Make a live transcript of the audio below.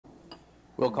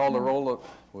We'll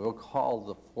call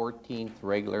the 14th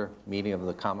regular meeting of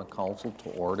the Common Council to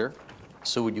order.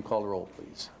 Sue, would you call the roll,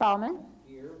 please? Bauman.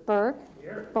 Here. Berg.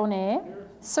 Here. Bonet. Here.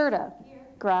 Serta. Here.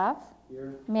 Graf.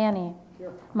 Here. Manny.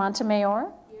 Here.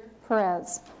 Montemayor. Here.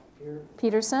 Perez. Here.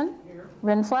 Peterson. Here.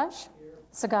 Rindfleisch. Here.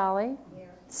 Segali. Here.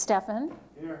 Steffen.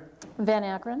 Here. Van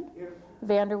Akron. Here.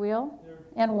 Vanderweel. Here.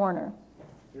 And Warner.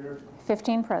 Here.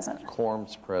 15 present.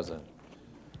 Quorum's present.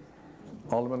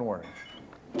 Alderman Warner.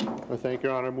 Thank you,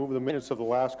 Your Honor. I move the minutes of the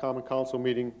last Common Council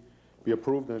meeting be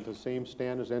approved and the same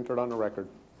stand as entered on the record.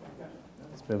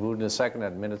 It's been moved and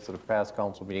seconded that minutes of the past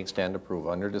council meeting stand approved.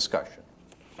 Under discussion.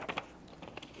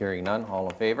 Hearing none. All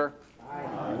in favor? Aye.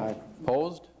 Aye.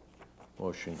 Opposed?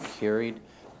 Motion carried.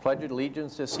 Pledge of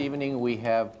allegiance this evening. We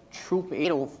have Troop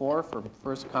 804 from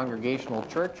First Congregational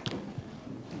Church.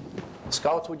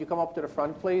 Scouts, would you come up to the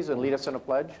front, please, and lead us in a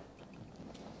pledge?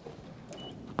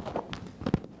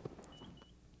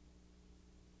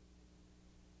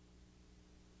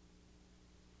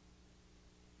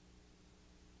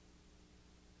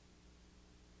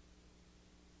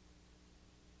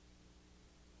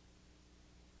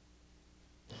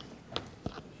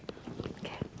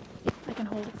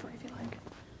 Hold it for you if you like.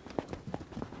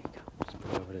 There you go. Just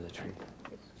put it over to the tree.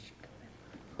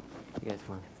 You guys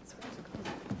want?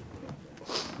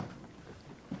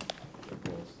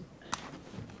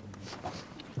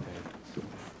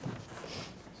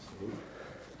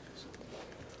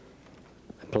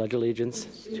 I pledge allegiance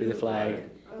to the flag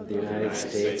of the United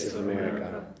States of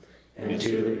America and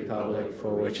to the republic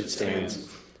for which it stands,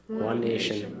 one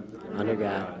nation, under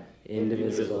God,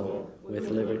 indivisible, with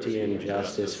liberty and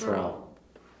justice for all.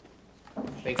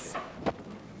 Thanks.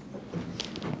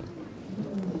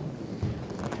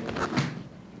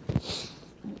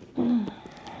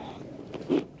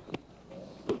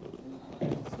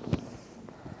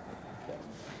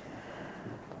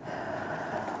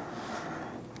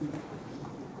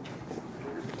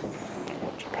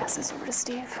 Pass this over to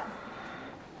Steve.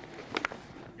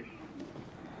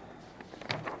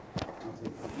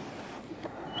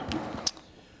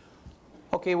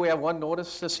 Okay, we have one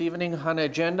notice this evening on the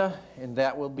agenda, and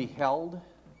that will be held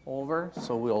over,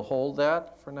 so we'll hold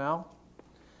that for now.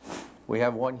 We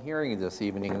have one hearing this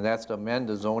evening, and that's to amend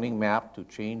the zoning map to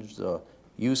change the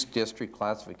use district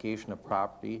classification of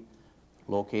property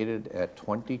located at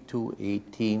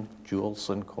 2218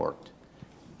 Julesson Court.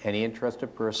 Any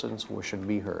interested persons wishing to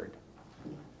be heard?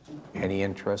 Any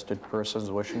interested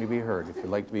persons wishing to be heard? If you'd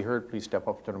like to be heard, please step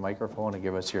up to the microphone and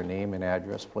give us your name and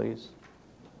address, please.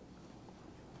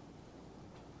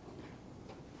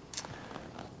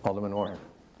 Alderman Warner.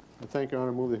 Thank you, Your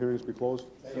Honor. Move the hearings be closed.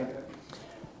 We have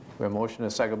a motion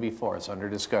and a second before us. Under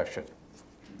discussion.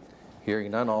 Hearing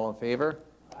none. All in favor?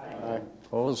 Aye.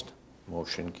 Opposed?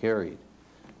 Motion carried.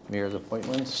 Mayor's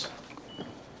appointments.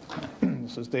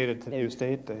 This is dated today's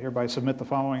date. I hereby submit the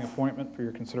following appointment for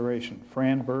your consideration.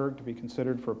 Fran Berg to be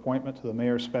considered for appointment to the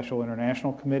Mayor's Special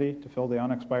International Committee to fill the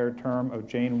unexpired term of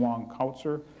Jane Wong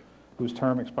Kautzer, whose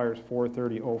term expires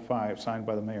 4/30/05, signed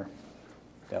by the Mayor.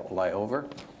 That will lie over.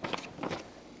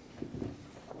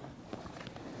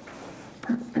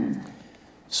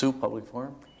 Sue, public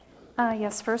forum.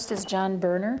 Yes, first is John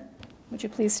Berner. Would you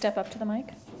please step up to the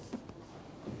mic?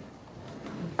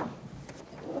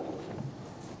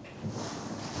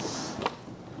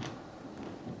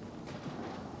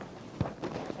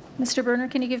 Mr. Berner,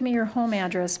 can you give me your home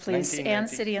address, please, and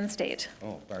city and state?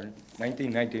 Oh, pardon?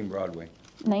 1919 Broadway.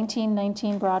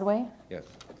 1919 Broadway? Yes.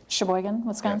 Sheboygan,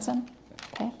 Wisconsin? Yes.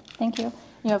 Okay, thank you.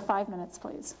 You have 5 minutes,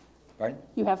 please. Pardon?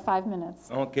 You have 5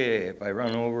 minutes. Okay, if I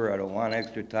run over, I don't want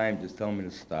extra time, just tell me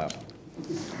to stop.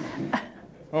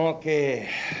 Okay,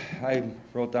 I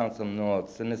wrote down some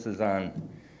notes, and this is on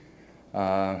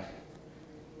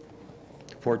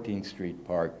 14th Street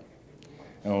Park.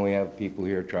 And we have people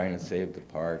here trying to save the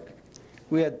park.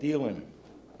 We had dealing,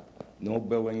 no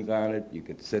buildings on it. You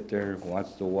could sit there,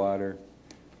 watch the water.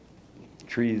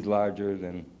 Trees larger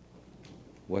than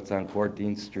what's on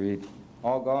 14th Street,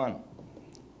 all gone.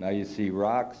 Now you see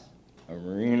rocks, a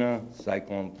marina,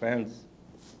 cyclone fence.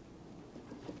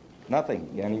 Nothing,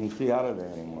 you can't even see out of there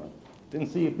anymore. Didn't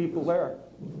see people there.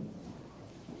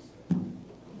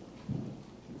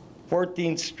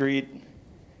 14th Street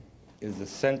is the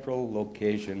central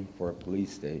location for a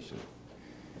police station.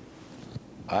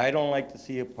 I don't like to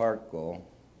see a park go,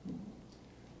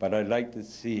 but I'd like to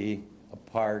see a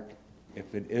park,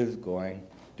 if it is going,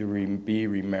 to be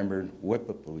remembered with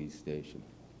the police station.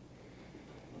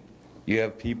 You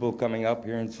have people coming up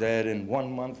here and said, in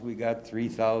 1 month we got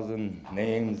 3,000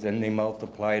 names, and they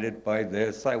multiplied it by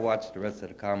this. I watched the rest of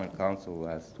the Common Council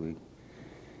last week.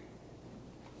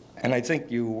 And I think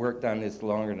you worked on this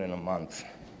longer than a month.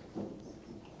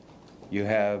 You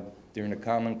have, during the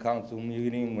Common Council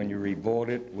meeting, when you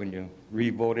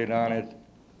re-voted on it,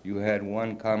 you had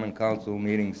one Common Council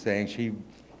meeting saying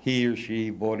he or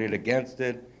she voted against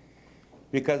it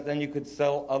because then you could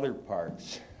sell other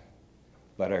parks.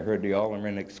 But I heard the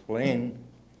alderman explain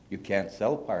you can't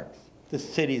sell parks. The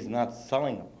city's not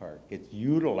selling a park, it's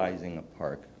utilizing a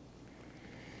park.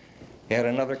 You had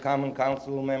another Common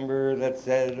Council member that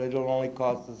said it'll only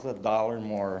cost us $1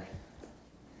 more.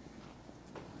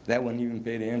 That wouldn't even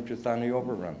pay the interest on the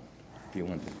overrun if you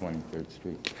went to 23rd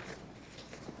Street.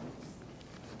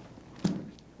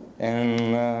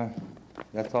 And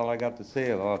that's all I got to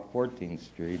say about 14th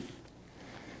Street.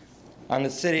 On the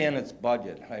city and its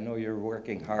budget, I know you're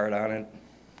working hard on it.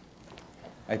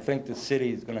 I think the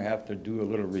city is going to have to do a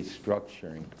little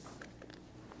restructuring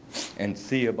and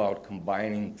see about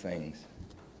combining things.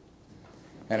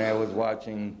 And I was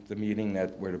watching the meeting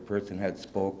where the person had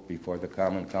spoke before the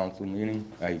Common Council meeting.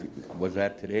 Was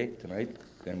that tonight?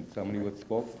 Then somebody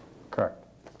spoke? Correct.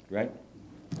 Right?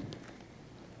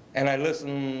 And I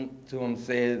listened to him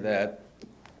say that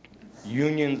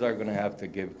unions are going to have to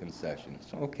give concessions.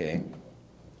 Okay.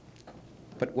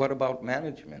 But what about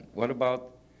management? What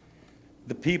about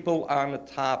the people on the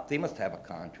top? They must have a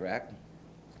contract.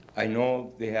 I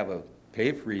know they have a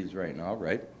pay freeze right now,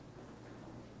 right?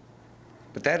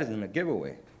 But that isn't a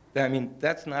giveaway. I mean,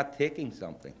 that's not taking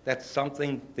something. That's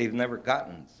something they've never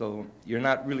gotten. So you're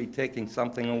not really taking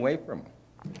something away from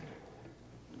them.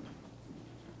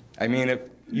 I mean, if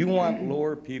you want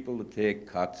lower people to take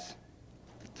cuts,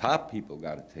 the top people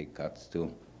got to take cuts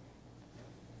too.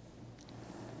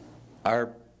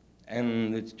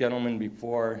 And this gentleman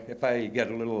before, if I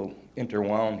get a little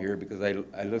interwound here, because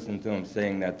I listened to him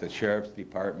saying that the sheriff's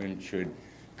department should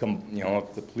come, you know,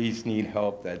 if the police need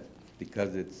help, that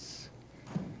because it's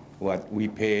what we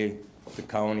pay the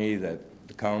county, that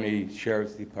the county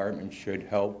sheriff's department should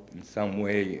help in some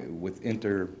way with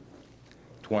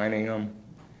intertwining them.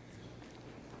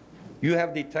 You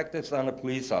have detectives on the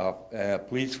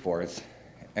police force,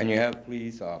 and you have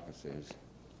police officers.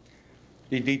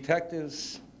 The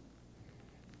detectives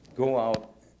go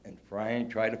out and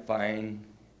try to find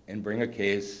and bring a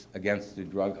case against the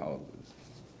drug houses.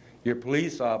 Your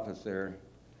police officer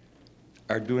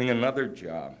are doing another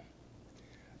job.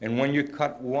 And when you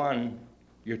cut one,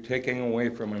 you're taking away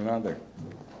from another.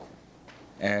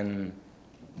 And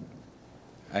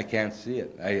I can't see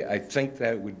it. I think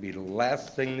that would be the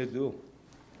last thing to do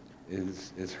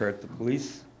is hurt the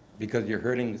police, because you're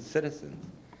hurting the citizens.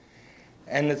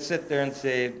 And to sit there and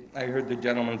say, I heard the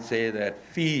gentleman say that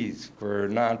fees for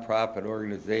nonprofit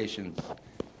organizations,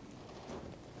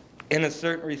 in a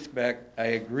certain respect, I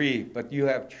agree, but you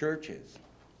have churches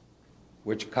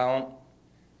which count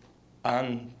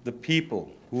on the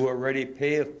people who already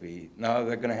pay a fee. Now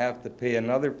they're going to have to pay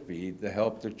another fee to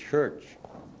help the church.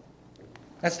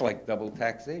 That's like double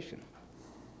taxation.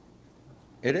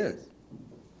 It is.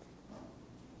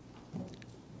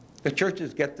 The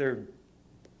churches get their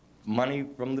money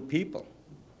from the people.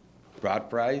 Brought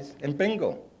prize and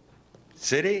bingo.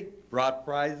 City, brought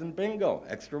prize and bingo.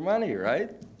 Extra money,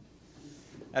 right?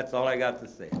 That's all I got to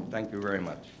say. Thank you very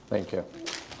much. Thank you.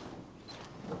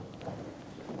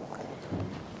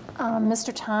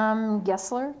 Mr. Tom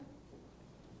Gessler?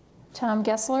 Tom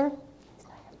Gessler?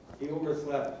 He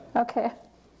overslept. Okay.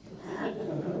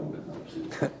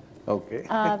 Okay.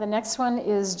 The next one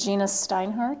is Gina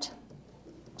Steinhardt.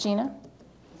 Gina?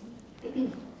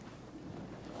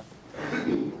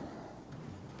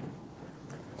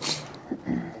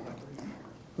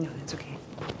 No, that's okay.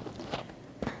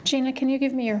 Gina, can you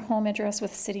give me your home address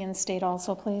with city and state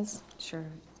also, please? Sure.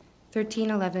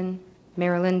 1311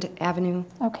 Maryland Avenue,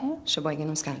 Okay, Sheboygan,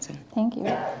 Wisconsin. thank you.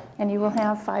 And you will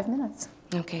have 5 minutes.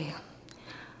 Okay.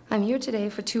 I'm here today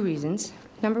for 2 reasons.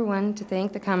 Number 1, to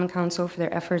thank the Common Council for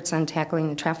their efforts on tackling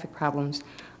the traffic problems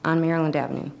on Maryland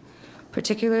Avenue.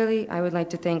 Particularly, I would like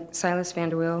to thank Silas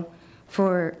Vanderwill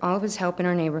for all of his help in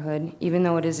our neighborhood, even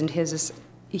though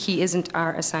he isn't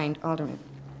our assigned alderman.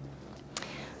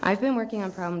 I've been working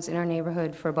on problems in our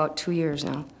neighborhood for about 2 years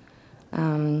now.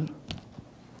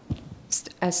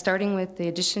 Starting with the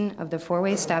addition of the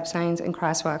 4-way stop signs and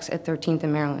crosswalks at 13th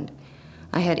and Maryland.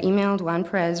 I had emailed Juan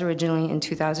Perez originally in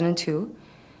 2002.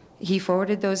 He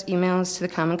forwarded those emails to the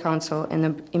Common Council, and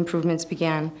the improvements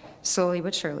began slowly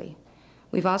but surely.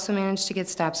 We've also managed to get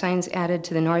stop signs added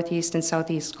to the northeast and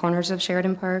southeast corners of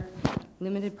Sheridan Park,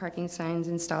 limited parking signs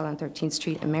installed on 13th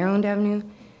Street and Maryland Avenue,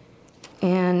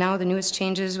 and now the newest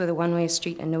changes with a one-way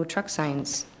street and no truck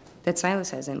signs that Silas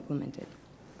has implemented.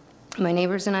 My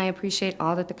neighbors and I appreciate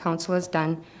all that the council has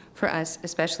done for us,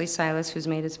 especially Silas, who's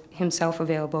made himself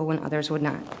available when others would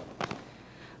not.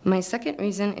 My second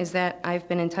reason is that I've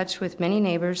been in touch with many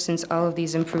neighbors since all of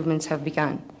these improvements have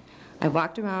begun. I've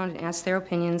walked around and asked their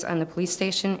opinions on the police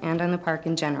station and on the park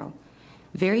in general.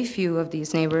 Very few of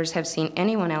these neighbors have seen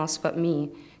anyone else but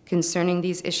me concerning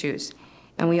these issues,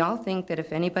 and we all think that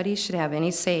if anybody should have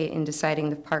any say in deciding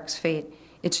the park's fate,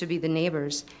 it should be the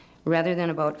neighbors, rather than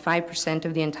about 5%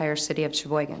 of the entire city of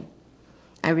Sheboygan.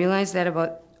 I realize that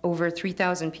about over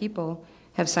 3,000 people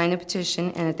have signed the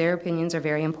petition and that their opinions are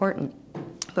very important.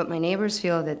 But my neighbors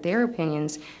feel that their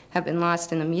opinions have been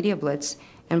lost in the media blitz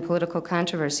and political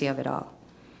controversy of it all.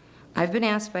 I've been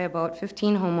asked by about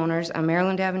 15 homeowners on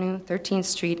Maryland Avenue, 13th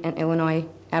Street, and Illinois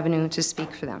Avenue to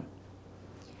speak for them.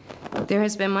 There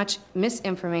has been much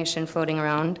misinformation floating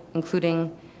around,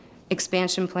 including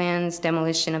expansion plans,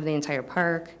 demolition of the entire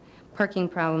park, parking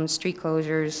problems, street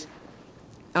closures,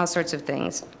 all sorts of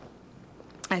things.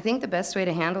 I think the best way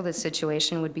to handle this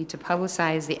situation would be to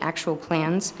publicize the actual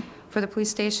plans for the police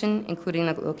station, including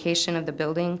the location of the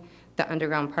building, the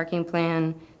underground parking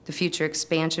plan, the future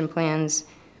expansion plans,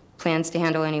 plans to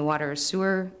handle any water or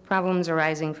sewer problems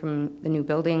arising from the new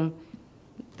building,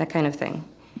 that kind of thing.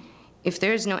 If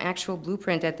there is no actual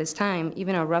blueprint at this time,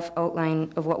 even a rough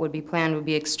outline of what would be planned would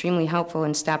be extremely helpful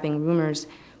in stopping rumors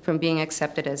from being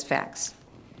accepted as facts.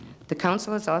 The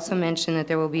council has also mentioned that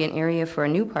there will be an area for a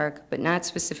new park, but not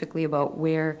specifically about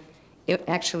where it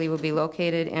actually will be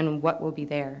located and what will be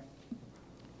there.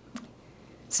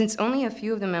 Since only a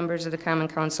few of the members of the Common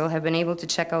Council have been able to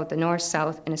check out the north,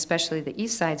 south, and especially the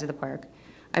east sides of the park,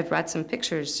 I've brought some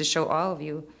pictures to show all of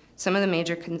you some of the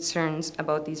major concerns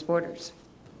about these borders.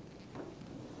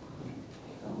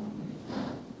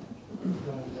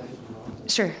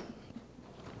 Sure.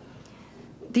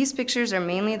 These pictures are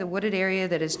mainly the wooded area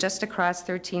that is just across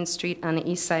 13th Street on the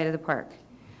east side of the park.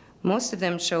 Most of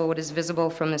them show what is visible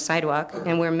from the sidewalk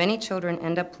and where many children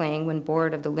end up playing when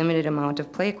bored of the limited amount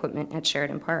of play equipment at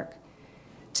Sheridan Park.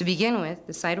 To begin with,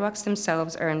 the sidewalks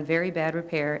themselves are in very bad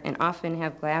repair and often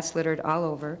have glass littered all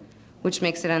over, which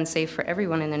makes it unsafe for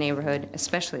everyone in the neighborhood,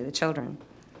 especially the children.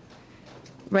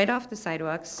 Right off the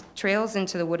sidewalks, trails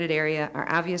into the wooded area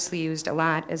are obviously used a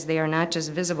lot, as they are not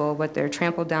just visible, but they're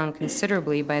trampled down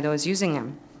considerably by those using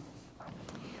them.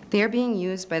 They are being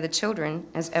used by the children,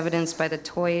 as evidenced by the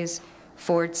toys,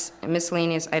 forts, and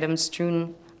miscellaneous items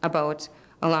strewn about,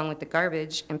 along with the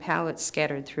garbage and pallets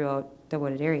scattered throughout the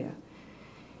wooded area.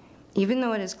 Even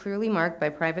though it is clearly marked by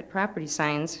private property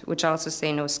signs, which also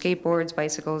say no skateboards,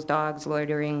 bicycles, dogs,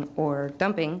 loitering, or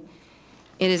dumping,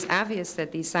 it is obvious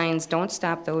that these signs don't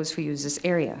stop those who use this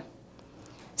area.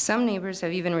 Some neighbors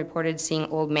have even reported seeing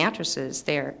old mattresses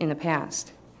there in the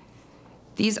past.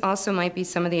 These also might be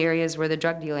some of the areas where the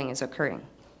drug dealing is occurring.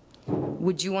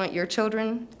 Would you want your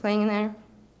children playing in there?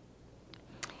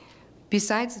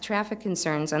 Besides the traffic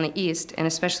concerns on the east, and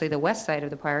especially the west side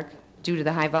of the park, due to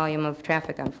the high volume of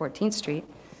traffic on 14th Street,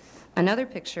 another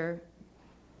picture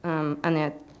on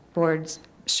that board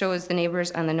shows the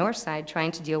neighbors on the north side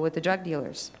trying to deal with the drug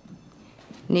dealers.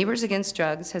 Neighbors Against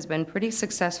Drugs has been pretty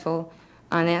successful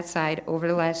on that side over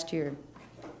the last year,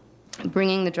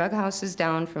 bringing the drug houses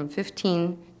down from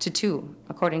 15 to 2,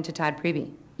 according to Todd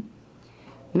Preby.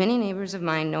 Many neighbors of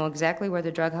mine know exactly where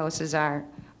the drug houses are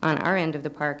on our end of the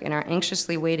park and are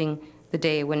anxiously waiting the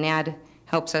day when NAD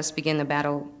helps us begin the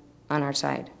battle on our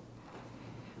side.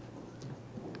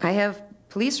 I have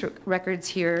police records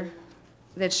here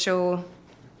that show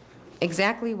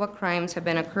exactly what crimes have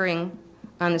been occurring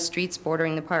on the streets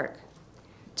bordering the park.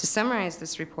 To summarize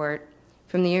this report,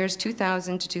 from the years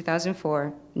 2000 to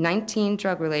 2004, 19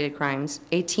 drug-related crimes,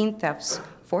 18 thefts,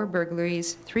 4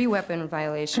 burglaries, 3 weapon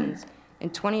violations,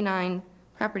 and 29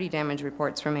 property damage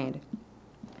reports were made.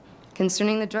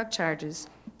 Concerning the drug charges,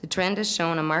 the trend has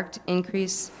shown a marked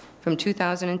increase from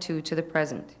 2002 to the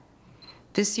present.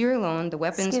 This year alone, the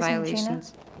weapons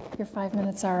violations... Gina, your 5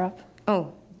 minutes are up.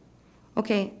 Oh,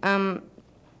 okay.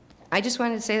 I just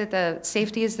wanted to say that the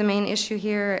safety is the main issue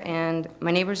here, and my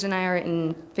neighbors and I are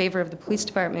in favor of the police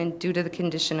department due to the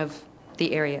condition of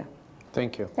the area.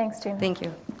 Thank you. Thanks, Gina. Thank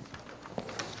you.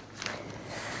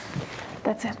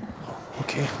 That's it.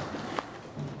 Okay.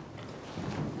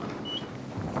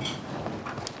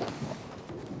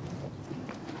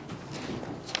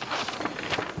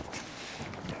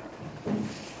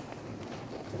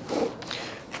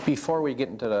 Before we get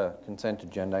into the consent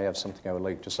agenda, I have something I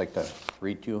would just like to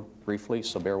read to you briefly,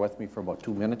 so bear with me for about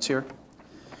 2 minutes here.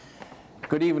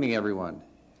 Good evening, everyone.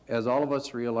 As all of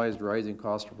us realize, the rising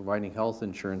cost of providing health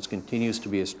insurance continues to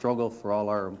be a struggle for all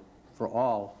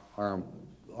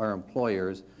our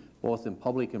employers, both in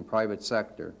public and private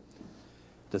sector.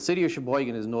 The city of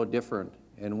Sheboygan is no different,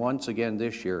 and once again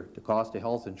this year, the cost of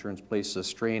health insurance places a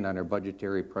strain on our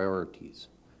budgetary priorities.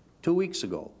 2 weeks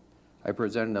ago, I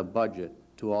presented a budget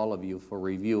to all of you for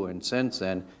review, and since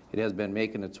then, it has been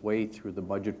making its way through the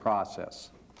budget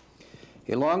process.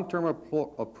 A long-term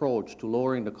approach to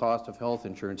lowering the cost of health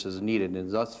insurance is needed, and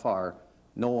thus far,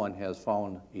 no one has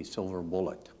found a silver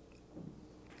bullet.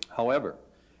 However,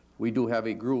 we do have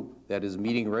a group that is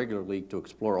meeting regularly to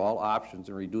explore all options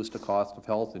and reduce the cost of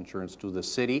health insurance to the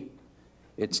city,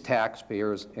 its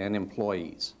taxpayers, and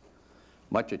employees.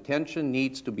 Much attention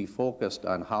needs to be focused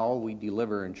on how we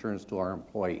deliver insurance to our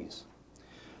employees.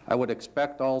 I would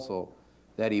expect also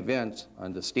that events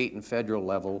on the state and federal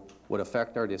level would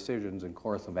affect our decisions and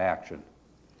course of action.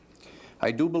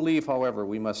 I do believe, however,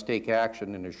 we must take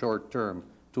action in the short term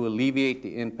to alleviate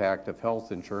the impact of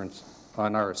health insurance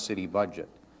on our city budget.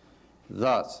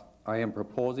 Thus, I am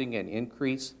proposing an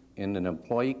increase in an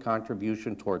employee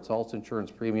contribution towards health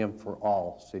insurance premium for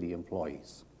all city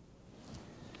employees.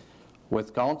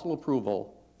 With council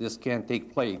approval, this can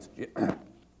take place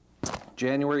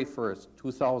January 1st,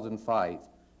 2005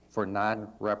 for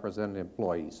non-represented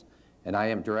employees, and I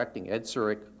am directing Ed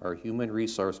Surik, our Human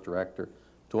Resource Director,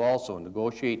 to also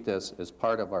negotiate this as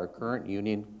part of our current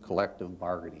union collective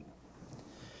bargaining.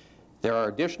 There are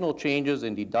additional changes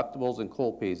in deductibles and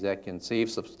co-pays that can save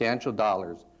substantial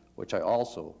dollars, which I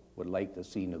also would like to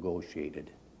see negotiated.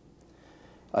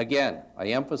 Again, I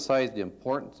emphasize the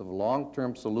importance of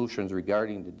long-term solutions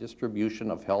regarding the distribution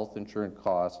of health insurance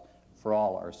costs for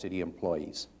all our city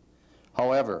employees.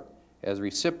 However, as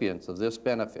recipients of this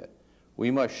benefit,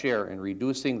 we must share in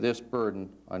reducing this burden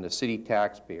on the city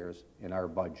taxpayers in our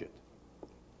budget.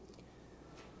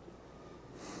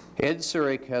 Ed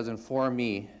Surik has informed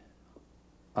me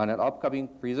on an upcoming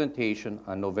presentation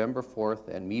on November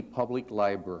 4th at Mead Public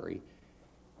Library,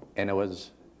 and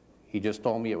he just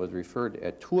told me it was referred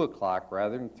at 2 o'clock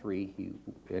rather than 3.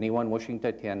 Anyone wishing to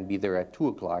attend, be there at 2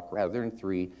 o'clock rather than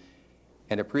 3,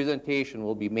 and a presentation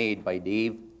will be made by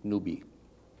Dave Newby.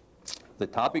 The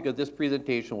topic of this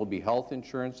presentation will be health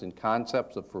insurance and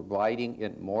concepts of providing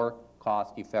it more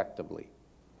cost effectively.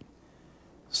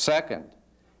 Second,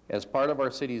 as part of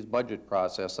our city's budget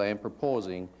process, I am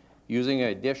proposing using an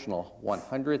additional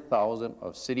 $100,000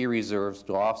 of city reserves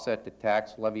to offset the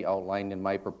tax levy outlined in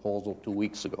my proposal 2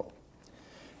 weeks ago.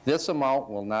 This amount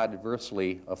will not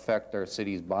adversely affect our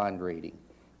city's bond rating,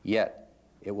 yet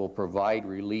it will provide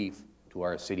relief to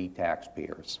our city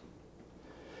taxpayers.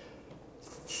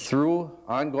 Through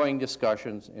ongoing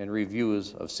discussions and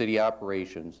reviews of city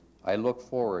operations, I look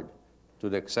forward to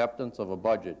the acceptance of a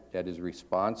budget that is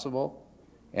responsible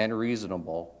and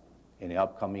reasonable in the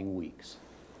upcoming weeks.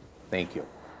 Thank you.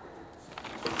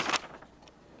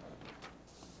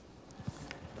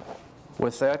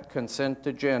 With that consent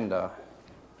agenda,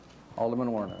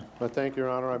 Alderman Warner. Thank you,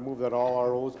 Your Honor. I move that all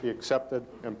ROs be accepted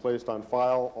and placed on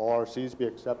file, all RCs be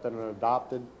accepted and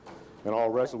adopted, and all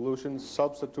resolutions,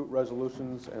 substitute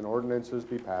resolutions, and ordinances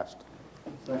be passed.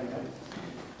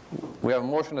 We have a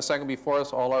motion and a second before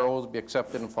us. All ROs be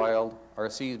accepted and filed,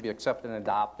 RCs be accepted and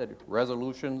adopted,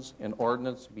 resolutions and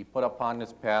ordinances be put upon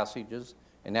its passages,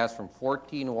 and that's from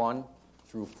 14:1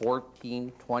 through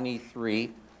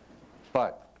 14:23,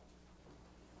 but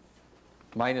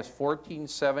minus 14,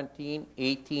 17,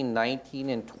 18, 19,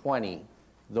 and 20,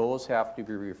 those have to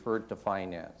be referred to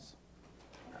finance.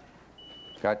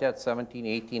 Got that? 17,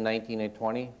 18, 19, and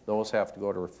 20? Those have to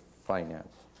go to finance.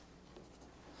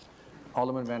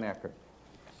 Alderman Van Acker.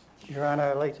 Your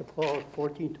Honor, I'd like to pull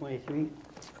 1423.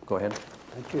 Go ahead.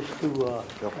 Just to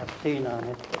abstain on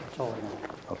it, that's all I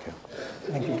want. Okay.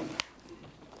 Thank you.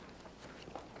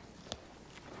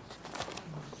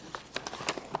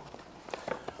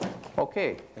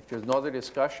 Okay, if there's no other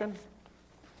discussion,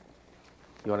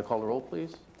 you want to call the roll,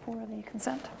 please? For the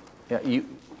consent. Yeah,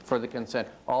 for the consent.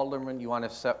 Alderman, you want a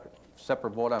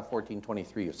separate vote on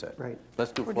 1423, you said? Right.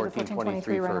 Let's do We're doing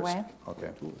 1423 right first. away. Okay.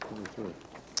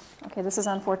 Okay, this is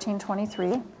on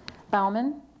 1423.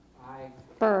 Bauman. Aye.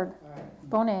 Berg. Aye.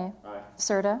 Bonet. Aye.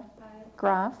 Serta. Aye.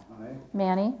 Graf. Aye.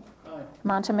 Manny. Aye.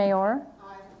 Montemayor.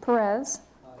 Aye. Perez.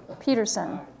 Aye.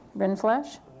 Peterson. Aye.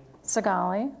 Rindfleisch. Aye.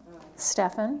 Sagali. Aye.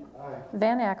 Steffen. Aye.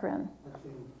 Van Akkeren.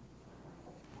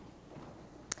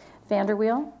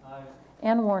 Vanderweel. Aye.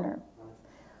 And Warner.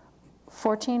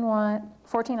 14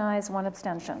 ayes, 1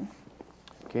 abstention.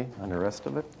 Okay, on the rest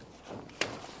of it?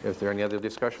 Is there any other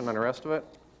discussion on the rest of it?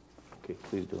 Okay,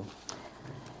 please do.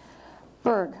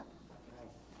 Berg.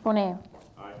 Bonet.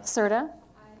 Serta.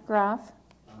 Graf.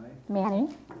 Manny.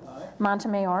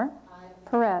 Montemayor.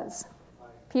 Perez.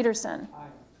 Peterson.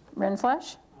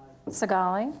 Rindfleisch.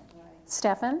 Sagali.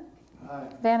 Steffen.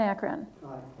 Van Akkeren.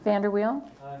 Vanderweel.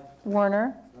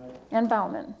 Warner. And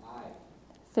Bauman.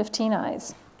 15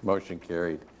 ayes. Motion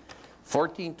carried.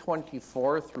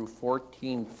 1424 through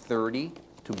 1430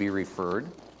 to be referred.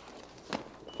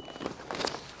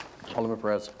 Alderman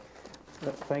Perez.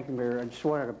 Thank you, Mayor. I just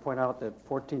wanted to point out that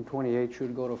 1428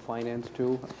 should go to Finance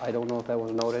too. I don't know if that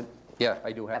was noted. Yeah,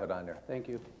 I do have it on there. Thank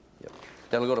you. Yep.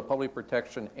 That'll go to Public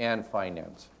Protection and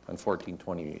Finance on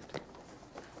 1428.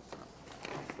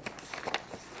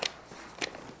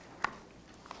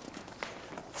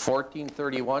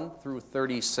 (1431) through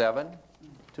 37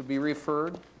 to be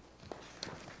referred.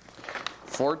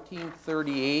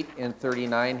 1438 and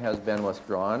 39 has been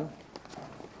withdrawn.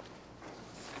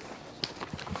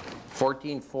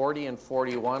 1440 and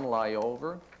 41 lie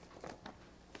over.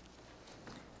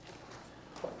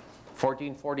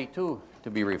 1442 to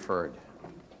be referred.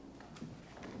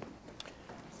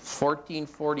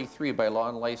 1443 by Law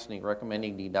and Licensing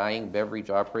recommending denying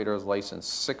beverage operators license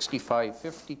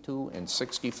 6552 and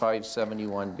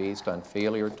 6571 based on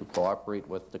failure to cooperate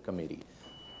with the committee.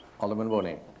 Alderman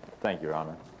Bonet. Thank you, Your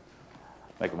Honor.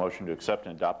 Make a motion to accept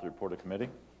and adopt the report of committee.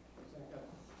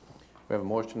 We have a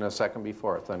motion and a second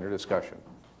before us. Under discussion.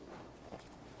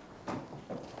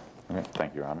 Okay,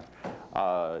 thank you, Your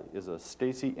Honor. Is a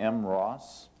Stacy M.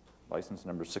 Ross, license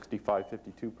number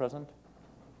 6552, present?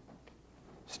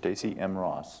 Stacy M.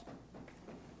 Ross.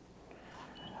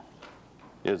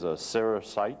 Is a Sarah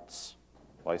Seitz,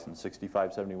 license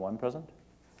 6571, present?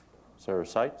 Sarah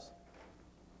Seitz?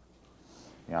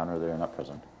 Your Honor, they are not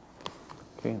present.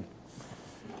 Okay.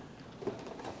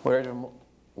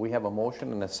 We have a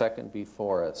motion and a second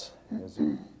before us. Is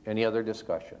there any other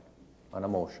discussion on a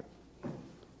motion?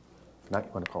 If not,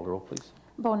 you want to call the roll, please?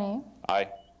 Bonet. Aye.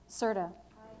 Serta.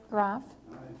 Graf.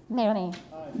 Manny.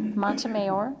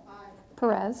 Montemayor.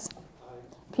 Perez.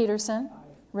 Peterson.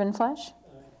 Rindfleisch.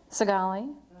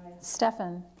 Segali.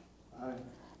 Steffen.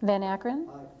 Van Akkeren.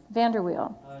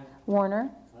 Vanderweel.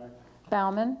 Warner.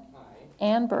 Bauman.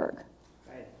 And Berg.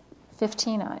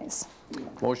 15 ayes.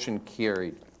 Motion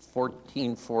carried.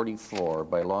 1444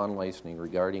 by Law and Licensing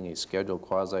regarding a scheduled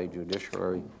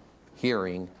quasi-judiciary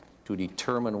hearing to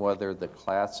determine whether the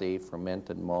Class A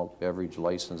fermented malt beverage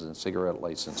license and cigarette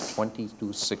license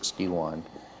 2261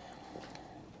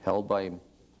 held by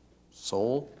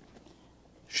Sol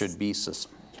should be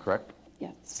correct?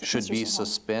 Yes. Should be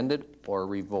suspended or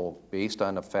revoked based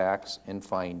on the facts and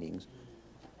findings.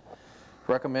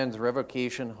 Recommends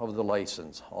revocation of the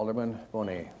license. Alderman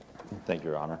Bonet. Thank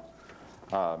you, Your Honor.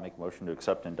 Make a motion to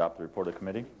accept and adopt the report of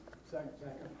committee. Second.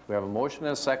 We have a motion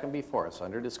and a second before us.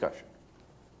 Under discussion.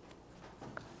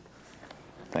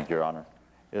 Thank you, Your Honor.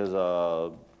 Is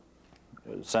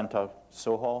Santa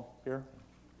Sohal here?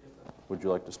 Yes, would you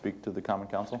like to speak to the Common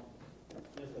Council? Yes,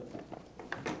 sir.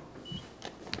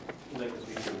 Would like to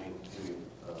speak to me.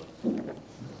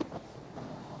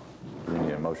 Do we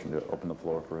need a motion to open the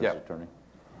floor for his attorney?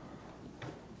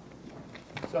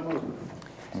 So moved.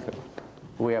 Okay.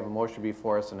 We have a motion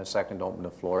before us and a second to open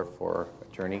the floor for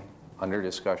attorney. Under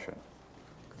discussion.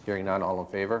 Hearing none, all in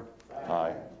favor?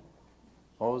 Aye.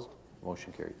 Opposed?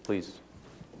 Motion carried. Please.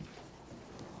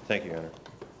 Thank you, Your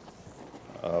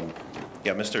Honor.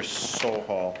 Yeah, Mr.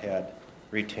 Sohal had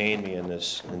retained me in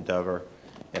this endeavor,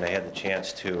 and I had the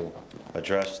chance to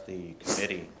address the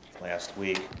committee last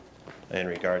week in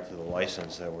regard to the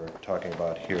license that we're talking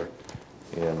about here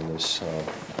in this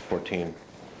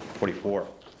 1444.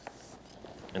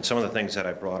 And some of the things that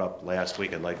I brought up last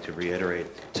week I'd like to reiterate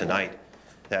tonight,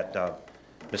 that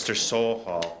Mr.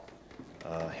 Sohal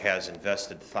has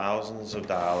invested thousands and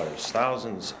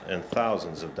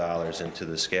thousands of dollars into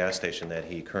this gas station that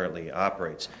he currently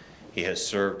operates. He has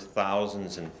served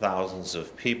thousands and thousands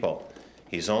of people.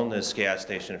 He's owned this gas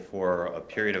station for a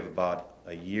period of about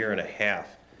a year and a half.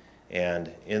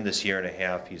 And in this year and a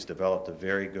half, he's developed a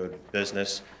very good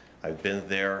business. I've been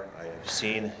there. I have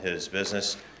seen his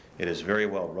business. It is very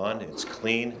well run. It's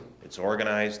clean. It's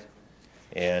organized.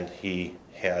 And he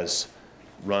has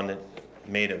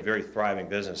made a very thriving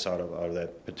business out of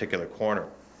that particular corner.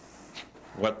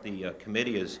 What the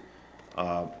committee is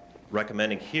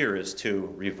recommending here is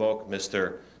to revoke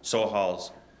Mr.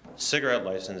 Sohal's cigarette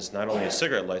license, not only his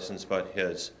cigarette license, but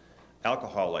his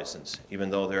alcohol license, even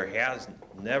though there has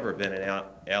never been an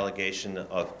allegation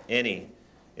of any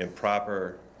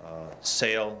improper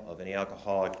sale of any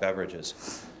alcoholic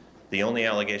beverages. The only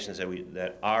allegations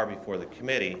that are before the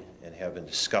committee and have been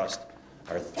discussed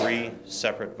are 3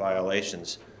 separate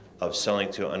violations of selling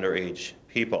to underage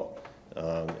people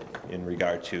in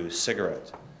regard to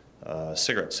cigarette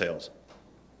sales.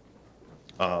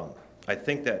 I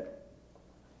think that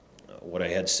what I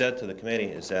had said to the committee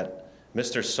is that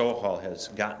Mr. Sohal has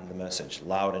gotten the message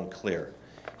loud and clear.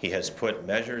 He has put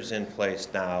measures in place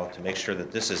now to make sure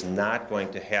that this is not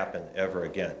going to happen ever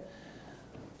again.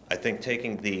 I think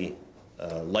taking the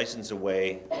license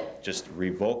away, just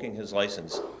revoking his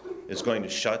license, is going to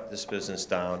shut this business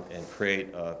down and create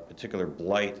a particular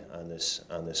blight on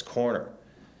this corner.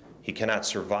 He cannot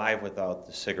survive without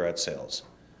the cigarette sales.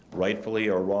 Rightfully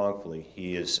or wrongfully,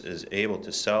 he is able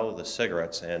to sell the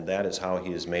cigarettes, and that is how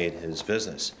he has made his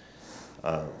business.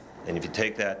 And if you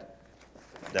take that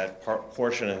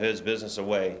portion of his business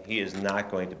away, he is not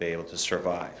going to be able to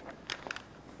survive.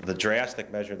 The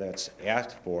drastic measure that's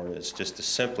asked for is just to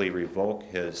simply revoke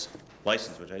his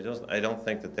license, which I don't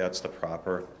think that that's the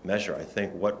proper measure. I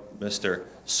think what Mr.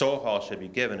 Sohal should be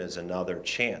given is another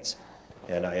chance.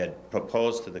 And I had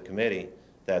proposed to the committee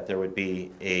that there would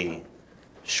be a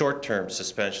short-term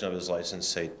suspension of his license,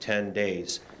 say 10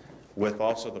 days, with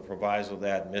also the proviso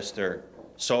that Mr.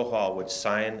 Sohal would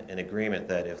sign an agreement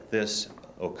that if this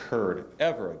occurred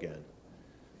ever again,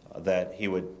 that he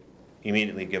would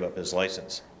immediately give up his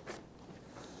license.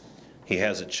 He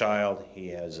has a child, he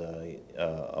has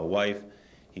a wife.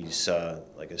 He's,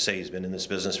 like I say, he's been in this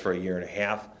business for a year and a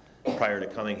half. Prior to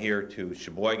coming here to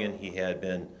Sheboygan, he had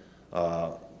been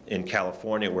in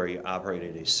California, where he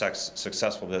operated a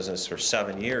successful business for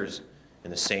 7 years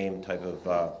in the same type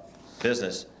of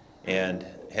business, and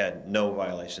had no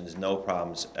violations, no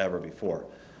problems ever before.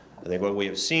 I think what we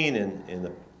have seen in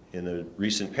the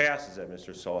recent past is that Mr.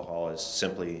 Sohal has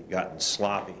simply gotten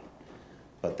sloppy,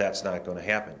 but that's not going to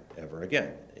happen ever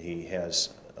again. He has,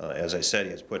 as I said,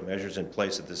 he has put measures in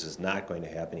place that this is not going to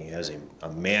happen. He has a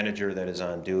manager that is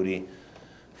on duty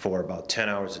for about 10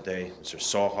 hours a day. Mr.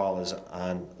 Sohal is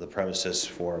on the premises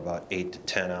for about 8 to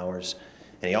 10 hours.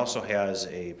 And he also has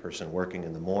a person working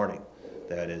in the morning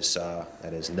that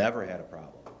has never had a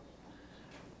problem.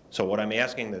 So what I'm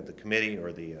asking that the committee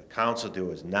or the council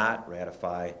do is not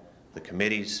ratify the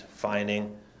committee's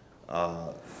finding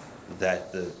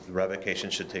that the revocation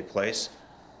should take place.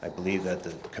 I believe that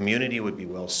the community would be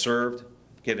well served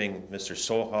giving Mr.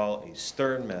 Sohal a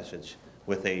stern message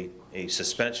with a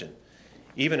suspension.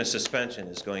 Even a suspension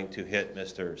is going to hit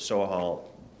Mr. Sohal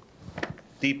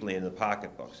deeply in the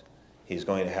pocketbooks. He's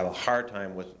going to have a hard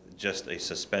time with just a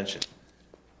suspension.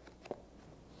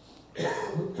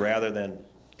 Rather than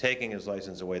taking his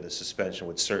license away, the suspension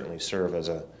would certainly serve as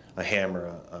a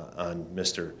hammer on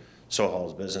Mr.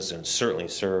 Sohal's business, and certainly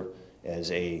serve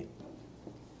as a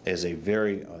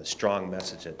very strong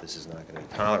message that this is not going to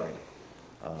be tolerated.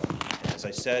 As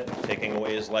I said, taking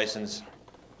away his license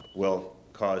will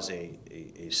cause a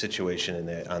situation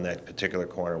on that particular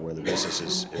corner where the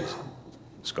business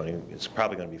it's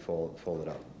probably going to be folded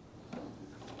up.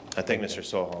 I think Mr.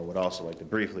 Sohal would also like to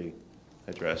briefly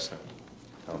address the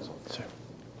council. Sir.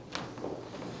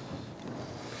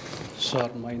 Sir,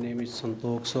 my name is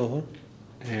Santok Sohal,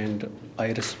 and I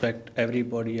respect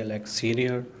everybody like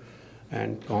senior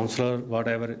and councillor,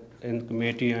 whatever in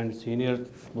committee, and senior,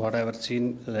 whatever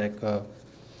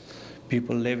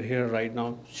people live here right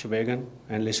now, Sheboygan,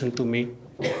 and listen to me.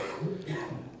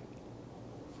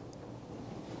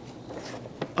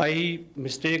 I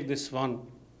mistake this one,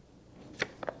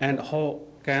 and how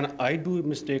can I do a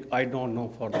mistake? I don't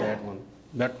know for that one.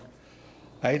 But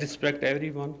I respect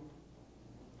everyone.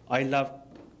 I love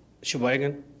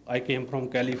Sheboygan. I came from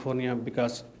California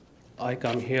because I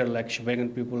come here like Sheboygan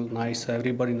people, nice,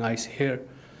 everybody nice here.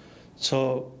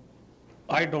 So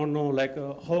I don't know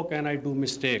how can I do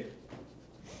mistake?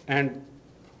 And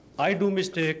I do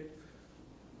mistake.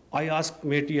 I ask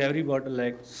committee,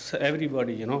 everybody,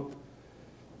 everybody,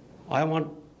 I want,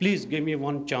 please give me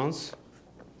one chance.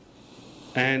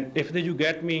 And if you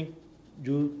get me,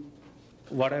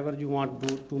 whatever you want to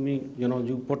do to me,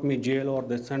 you put me jail or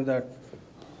this and that,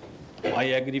 I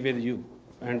agree with you.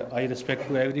 And I respect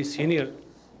to every senior.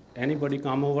 Anybody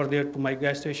come over there to my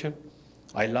gas station.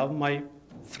 I love my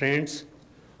friends.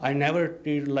 I never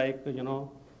treat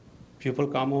people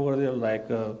come over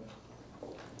there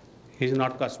he's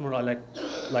not customer. I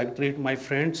like treat my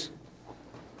friends.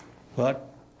 But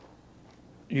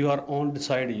you are on the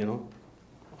side,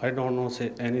 I don't know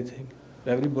say anything.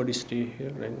 Everybody stay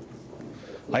here right now.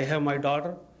 I have my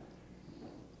daughter.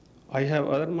 I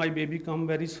have my baby come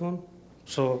very soon.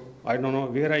 So I don't know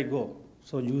where I go.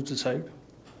 So you decide.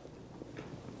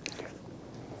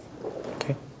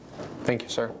 Okay. Thank you,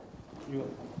 sir.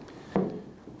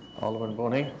 Alderman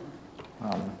Bonet.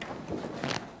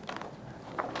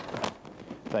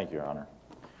 Thank you, Your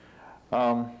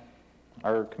Honor.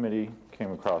 Our committee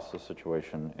came across this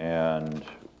situation, and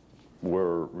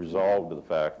we're resolved to the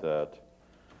fact that,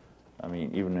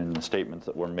 even in the statements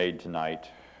that were made tonight,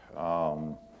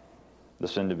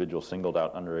 This individual singled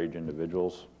out underage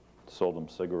individuals, sold them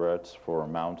cigarettes for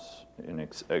amounts in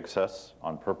excess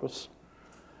on purpose.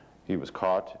 He was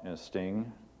caught in a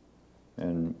sting,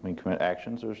 and when you commit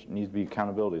actions, there needs to be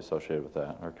accountability associated with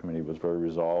that. Our committee was very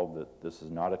resolved that this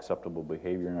is not acceptable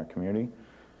behavior in our community.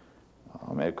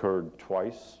 It occurred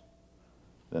twice,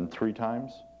 then 3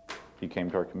 times. He came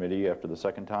to our committee after the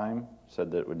second time, said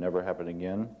that it would never happen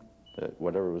again, that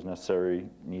whatever was necessary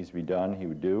needs to be done, he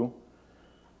would do.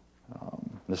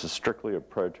 This is strictly a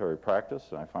predatory practice,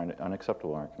 and I find it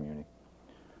unacceptable in our community.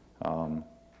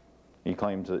 He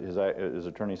claims that his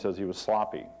attorney says he was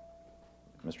sloppy.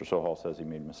 Mr. Sohal says he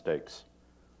made mistakes.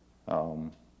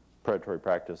 Predatory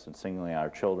practice and singling out our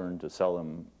children to sell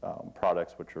them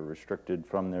products which are restricted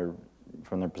from their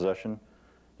possession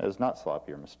is not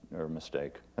sloppy or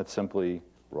mistake. That's simply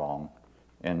wrong,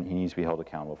 and he needs to be held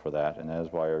accountable for that, and that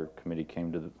is why our committee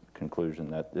came to the conclusion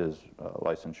that his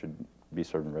license should be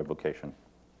served in revocation.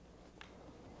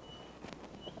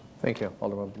 Thank you,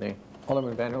 Alderman Bonet.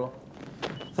 Alderman Vanderlo.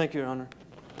 Thank you, Your Honor.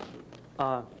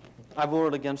 I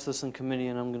voted against this in committee,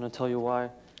 and I'm going to tell you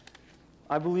why.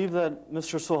 I believe that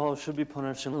Mr. Sohal should be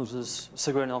punished and lose his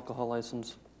cigarette and alcohol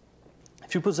license.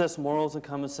 If you possess morals and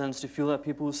common sense, you feel that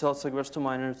people who sell cigarettes to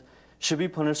minors should be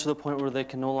punished to the point where they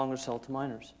can no longer sell to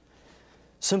minors.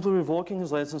 Simply revoking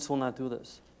his license will not do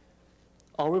this.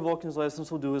 All revoking his license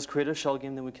will do is create a shell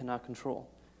game that we cannot control.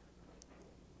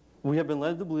 We have been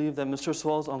led to believe that Mr.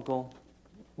 Sohal's uncle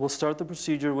will start the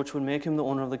procedure which would make him the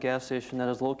owner of the gas station that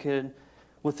is located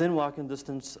within walking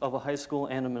distance of a high school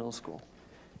and a middle school.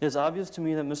 It is obvious to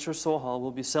me that Mr. Sohal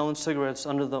will be selling cigarettes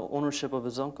under the ownership of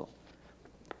his uncle.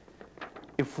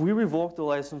 If we revoke the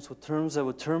license with terms that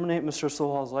would terminate Mr.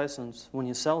 Sohal's license when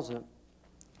he sells it,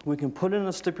 we can put in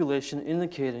a stipulation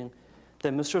indicating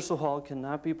that Mr. Sohal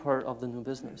cannot be part of the new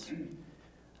business.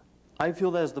 I feel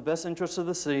that it's the best interest of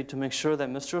the city to make sure that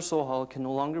Mr. Sohal can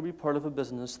no longer be part of a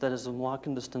business that is in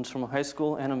walking distance from a high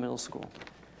school and a middle school.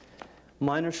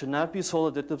 Minors should not be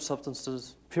sold addictive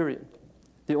substances, period.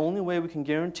 The only way we can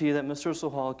guarantee that Mr.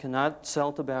 Sohal cannot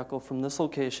sell tobacco from this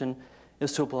location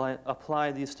is to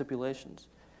apply these stipulations.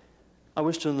 I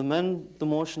wish to amend the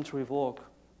motion to revoke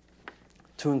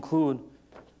to include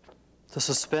to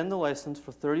suspend the license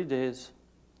for 30 days.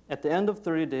 At the end of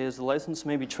 30 days, the license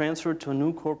may be transferred to a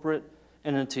new corporate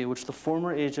entity which the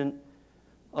former agent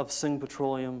of Singh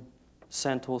Petroleum,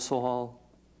 Santos Sohal,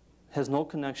 has no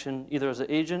connection either as an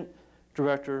agent,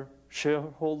 director,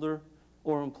 shareholder,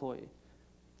 or employee.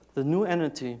 The new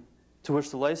entity to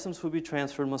which the license would be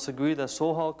transferred must agree that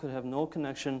Sohal could have no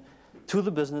connection to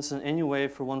the business in any way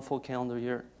for 1 full calendar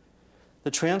year.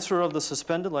 The transfer of the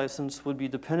suspended license would be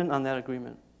dependent on that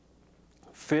agreement.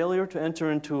 Failure to enter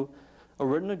into a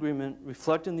written agreement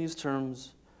reflecting these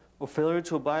terms or failure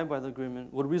to abide by the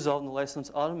agreement would result in the license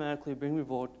automatically being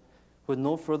revoked with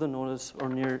no further notice or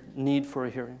need for a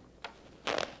hearing.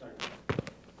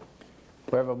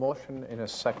 We have a motion and a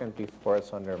second before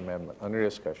us under amendment, under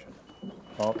discussion.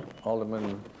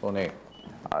 Alderman Bonet.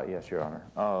 Yes, Your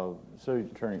Honor. City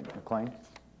Attorney McLean,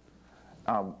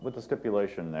 with the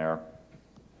stipulation there,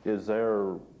 is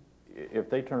there, if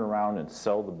they turn around and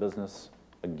sell the business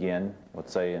again,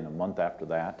 let's say in a month after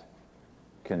that,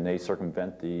 can they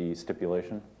circumvent the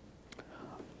stipulation?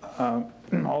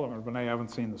 Alderman Bonet, I haven't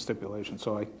seen the stipulation,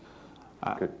 so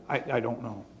I don't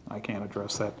know. I can't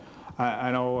address that. I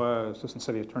know Assistant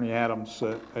City Attorney Adams,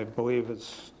 I believe,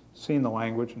 has seen the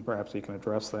language, and perhaps he can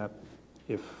address that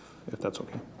if that's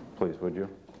okay. Please, would you?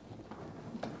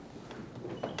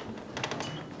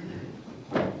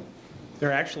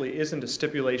 There actually isn't a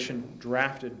stipulation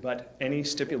drafted, but any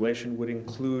stipulation would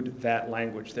include that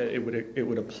language, that it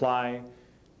would apply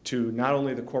to not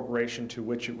only the corporation to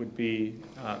which it would be,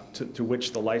 to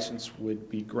which the license would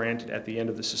be granted at the end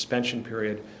of the suspension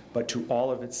period, but to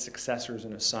all of its successors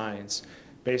and assigns,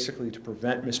 basically to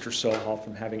prevent Mr. Sohal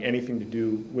from having anything to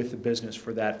do with the business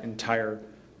for that entire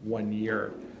 1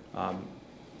 year.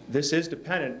 This is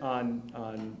dependent on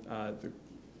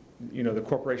the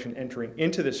corporation entering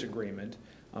into this agreement,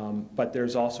 but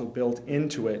there's also built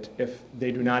into it, if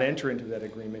they do not enter into that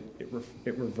agreement,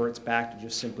 it reverts back to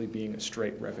just simply being a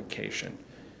straight revocation.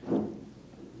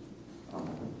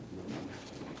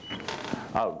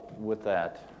 With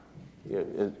that,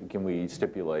 can we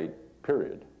stipulate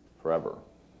period forever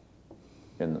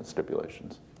in the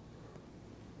stipulations?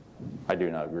 I do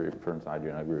not agree, for instance, I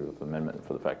do not agree with the amendment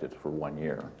for the fact it's for 1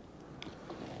 year.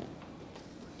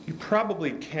 You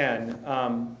probably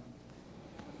can.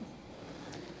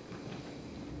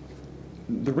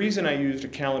 The reason I used a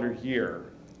calendar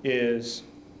year is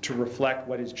to reflect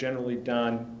what is generally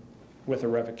done with a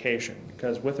revocation,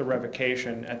 because with a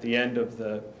revocation, at the end of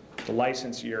the the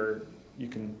license year, you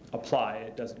can apply.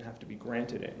 It doesn't have to be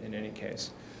granted in any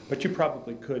case. But you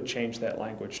probably could change that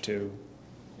language to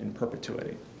in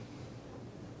perpetuity.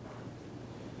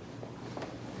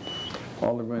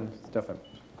 Alderman Stefan.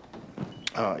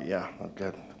 Yeah, I've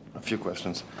got a few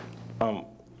questions.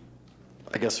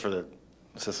 I guess for the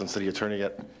Assistant City Attorney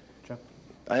yet. Sure.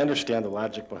 I understand the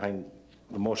logic behind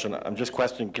the motion. I'm just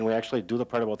questioning, can we actually do the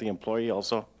part about the employee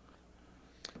also?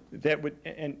 That would,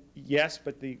 and yes,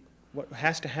 but what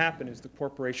has to happen is the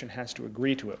corporation has to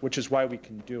agree to it, which is why we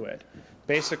can do it.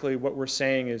 Basically, what we're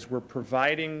saying is we're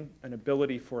providing an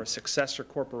ability for a successor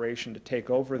corporation to take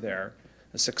over there,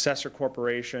 a successor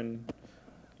corporation,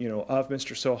 of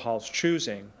Mr. Sohal's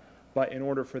choosing. But in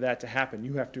order for that to happen,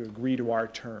 you have to agree to our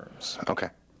terms. Okay.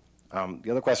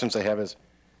 The other questions I have is,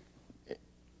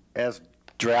 as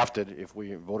drafted, if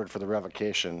we voted for the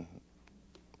revocation,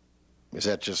 is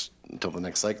that just until the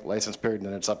next license period and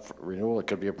then it's up for renewal? It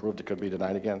could be approved, it could be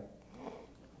denied again?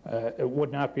 It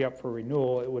would not be up for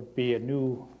renewal. It would be a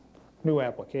new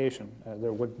application.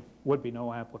 There would be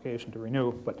no application to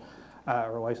renew,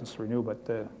 or license to renew, but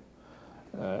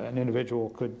an individual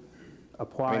could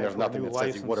apply there's for a nothing new that says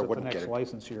he license would or at the wouldn't next get it.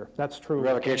 license year. That's true.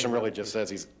 Revocation really just says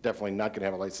he's definitely not going to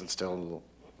have a license till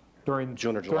during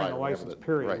June or July. During the license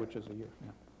period, right, which is a year.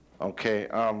 Yeah. Okay.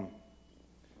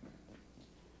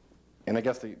 And I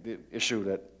guess the issue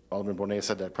that Alderman Bonet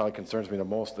said that probably concerns me the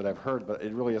most that I've heard, but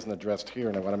it really isn't addressed here,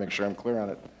 and I want to make sure I'm clear on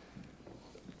it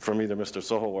from either Mr.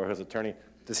 Soho or his attorney.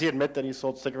 Does he admit that he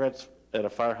sold cigarettes at a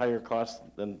far higher cost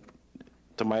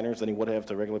to minors than he would have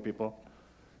to regular people?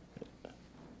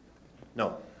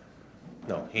 No.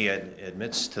 No, he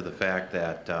admits to the fact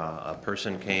that a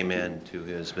person came into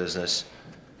his business,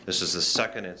 this is the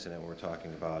second incident we're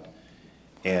talking about,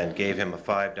 and gave him a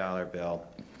 $5 bill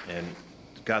and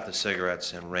got the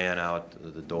cigarettes and ran out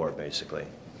the door, basically.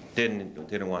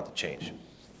 Didn't want the change.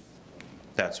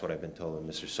 That's what I've been told of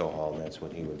Mr. Sohal, and that's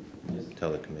what he would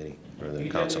tell the committee or the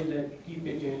council. He that keep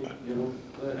a change,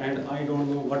 and I don't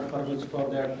know what purpose for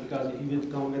that, because he will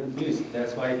come with this.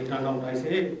 That's why he turned out. I say,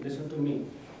 hey, listen to me.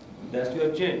 That's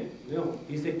your change.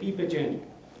 He said, keep a change.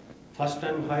 First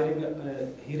time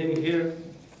hearing here,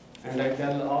 and I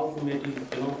tell all committee,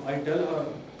 I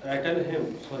tell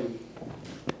him, sorry.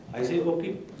 I say,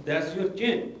 okay, that's your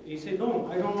change. He said, no,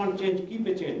 I don't want change, keep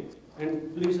a change.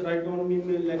 And please write down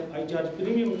me like I charge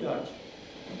premium charge.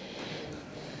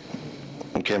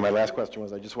 Okay, my last question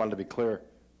was, I just wanted to be clear.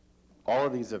 All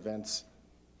of these events,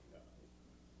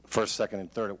 first, second,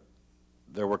 and third,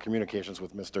 there were communications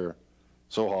with Mr.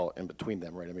 Sohal in between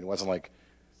them, right? I mean, it wasn't like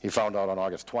he found out on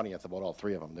August 20th about all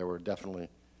three of them. There were definitely,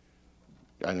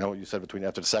 I know you said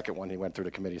after the second one, he went through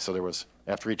the committee, so there was,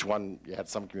 after each one, you had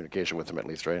some communication with him at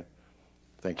least, right?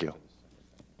 Thank you.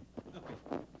 Okay.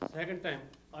 Second time,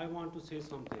 I want to say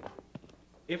something.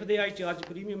 If I charge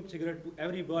premium cigarette to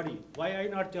everybody, why I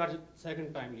not charge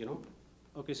second time,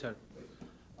 Okay, sir.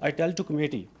 I tell to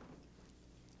committee,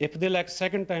 if they like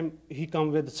second time, he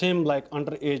come with same like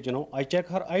underage, I check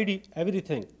her ID,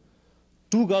 everything.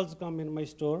 Two girls come in my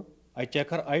store, I check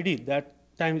her ID, that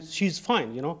time she's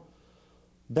fine,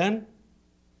 Then,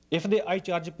 if I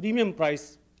charge premium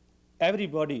price,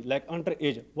 everybody like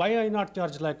underage, why I not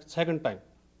charge like second time?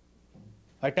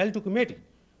 I tell to committee,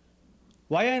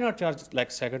 why I not charge like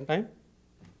second time?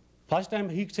 First time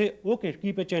he say, okay,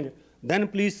 keep a change. Then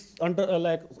please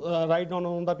write down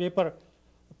on the paper,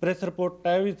 press report,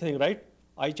 everything, right?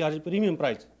 I charge premium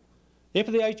price. If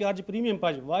I charge premium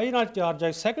price, why not charge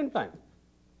a second time?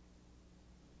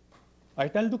 I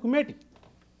tell the committee.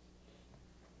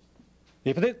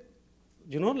 If they,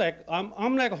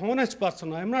 I'm like honest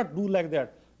person, I'm not do like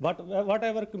that. But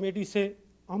whatever committee say,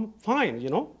 I'm fine,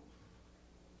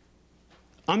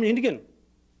 I'm Indian.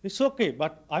 It's okay,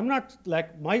 but I'm not like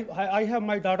I have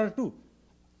my daughter too.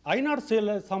 I not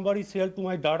sell somebody sell to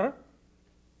my daughter.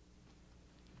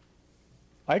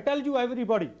 I tell you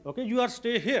everybody, okay, you are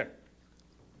stay here.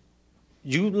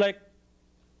 You like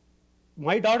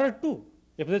my daughter too.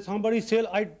 If there's somebody sell,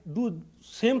 I do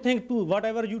same thing too,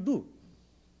 whatever you do.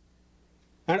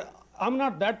 And I'm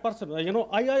not that person.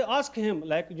 I ask him,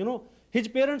 his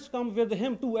parents come with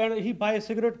him too, and he buy a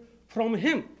cigarette from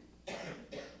him.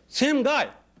 Same guy.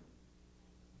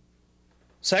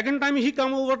 Second time he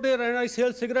come over there and I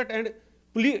sell cigarette, and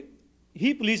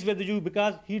he pleased with you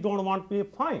because he don't want to pay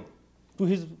fine to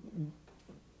his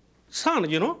son,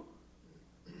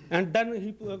 And then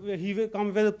he will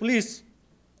come with the police,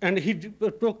 and he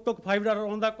took $5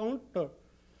 on the counter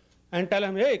and tell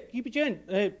him, hey, keep a change.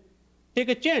 Hey, take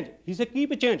a change. He said,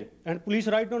 keep a change. And police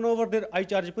write down over there, I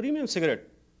charge premium cigarette.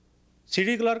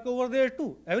 City clerk over there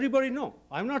too. Everybody know.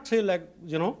 I'm not saying like,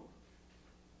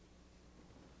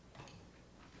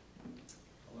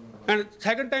 And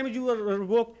second time you are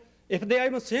revoked. If they are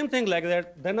the same thing like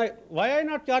that, then why I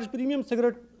not charge premium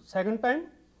cigarette second time?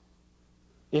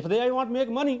 If they I want to make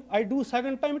money, I do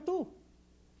second time too.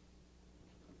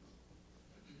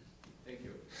 Thank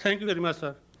you. Thank you very much,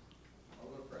 sir.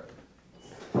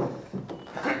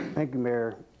 Thank you,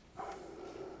 Mayor.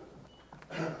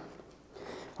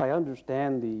 I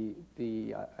understand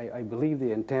I believe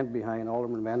the intent behind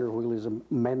Alderman Vanderwheeler's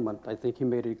amendment. I think he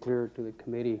made it clear to the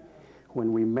committee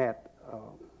when we met.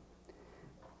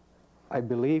 I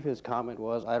believe his comment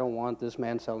was, I don't want this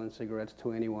man selling cigarettes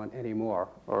to anyone anymore,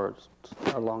 or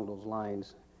along those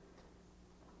lines.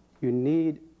 You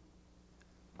need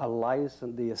a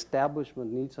license, the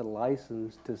establishment needs a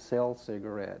license to sell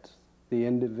cigarettes. The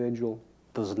individual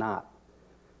does not.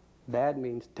 That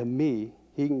means, to me,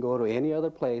 he can go to any other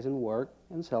place and work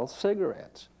and sell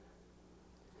cigarettes.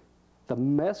 The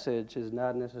message is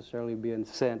not necessarily being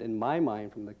sent, in my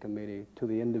mind, from the committee to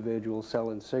the individual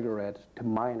selling cigarettes to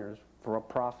minors for a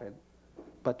profit,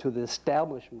 but to the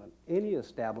establishment, any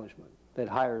establishment that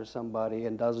hires somebody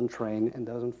and doesn't train and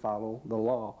doesn't follow the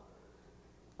law.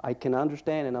 I can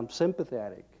understand, and I'm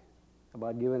sympathetic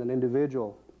about giving an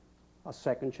individual a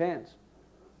second chance.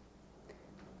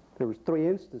 There was 3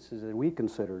 instances that we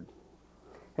considered,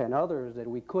 and others that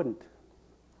we couldn't.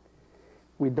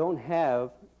 We don't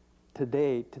have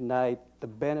today, tonight, the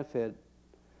benefit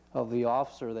of the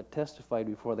officer that testified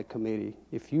before the committee.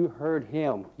 If you heard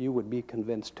him, you would be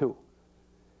convinced too.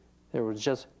 There was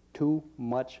just too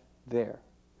much there.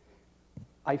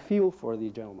 I feel for the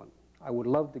gentleman. I would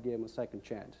love to give him a second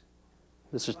chance.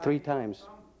 This is 3 times.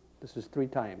 This is 3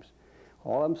 times.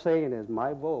 All I'm saying is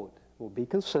my vote will be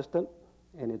consistent,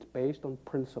 and it's based on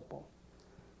principle.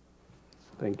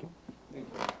 Thank you. Thank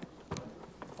you.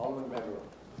 Alderman Bedrow.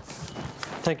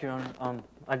 Thank you, Your Honor.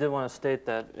 I did want to state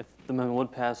that if the amendment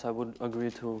would pass, I would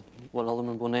agree to what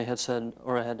Alderman Bonet had said,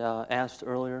 or had asked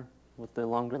earlier, with the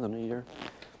longer than a year.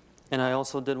 And I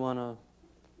also did want to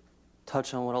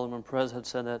touch on what Alderman Perez had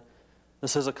said, that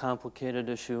this is a complicated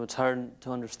issue. It's hard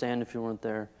to understand if you weren't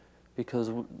there,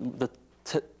 because the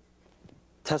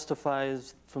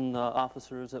testifies from the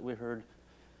officers that we heard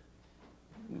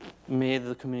made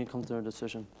the committee come to their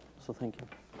decision. So thank you.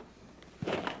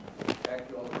 Back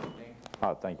to Alderman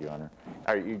Bonet. Thank you, Your Honor.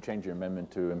 You change your amendment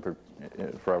to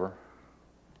forever?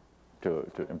 To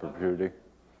in perpetuity?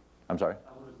 I'm sorry?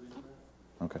 I would agree to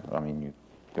that. Okay. I mean, you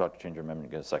have to change your amendment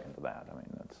to get a second to that. I mean,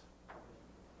 that's...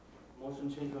 Motion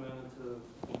change amendment to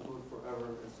include forever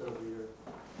instead of a year.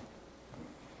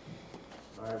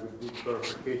 I would need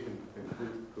clarification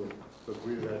to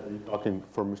agree to that. Are you talking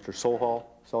for Mr. Sohal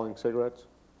selling cigarettes?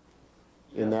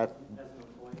 Yes, in that, as an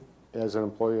employee? as an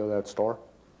employee of that store?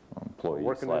 Employee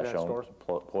Working in that store?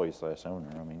 Employee slash owner,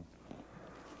 I mean.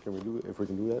 Can we do it, if we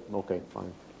can do that? Okay,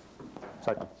 fine.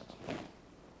 Second.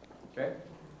 Okay.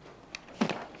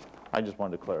 I just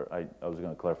wanted to clarify, I was going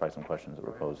to clarify some questions that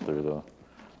were posed through the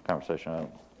conversation.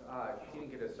 She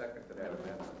didn't get a second to that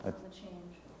amendment. On the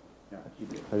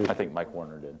change. I think Mike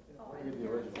Warner did. Oh, I didn't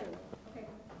hear it.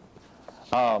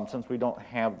 Okay. Since we don't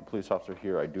have the police officer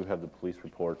here, I do have the police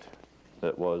report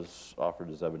that was offered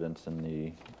as evidence in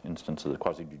the instance of the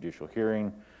quasi-judicial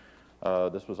hearing.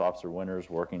 This was Officer Winters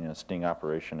working in a sting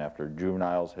operation after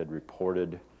juveniles had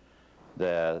reported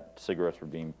that cigarettes were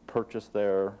being purchased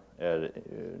there at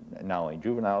not only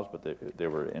juveniles, but they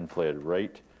were at inflated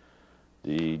rate.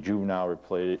 The juvenile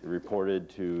reported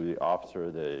to the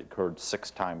officer that it occurred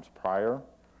 6 times prior.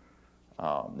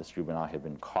 This juvenile had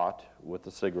been caught with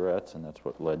the cigarettes, and that's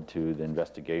what led to the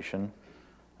investigation.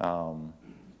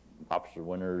 Officer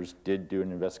Winters did do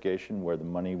an investigation where the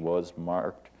money was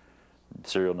marked,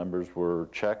 serial numbers were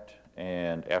checked,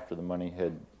 and after the money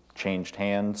had changed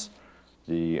hands,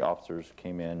 the officers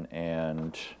came in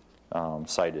and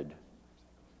cited,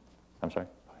 I'm sorry?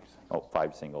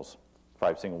 5 singles.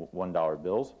 5 single $1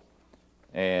 bills,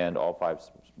 and all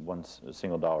 5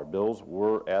 single dollar bills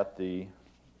were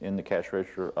in the cash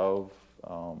register of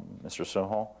Mr.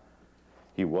 Sohal.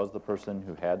 He was the person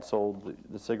who had sold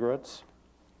the cigarettes.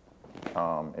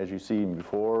 As you see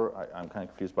before, I'm kind of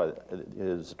confused by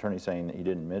his attorney saying that he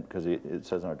didn't admit, because it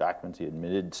says in our documents he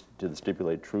admitted to the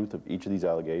stipulated truth of each of these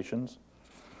allegations.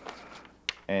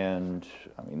 And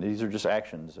I mean, these are just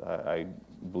actions. I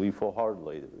believe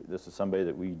full-heartedly this is somebody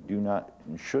that we do not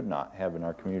and should not have in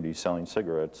our community selling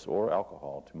cigarettes or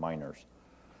alcohol to minors.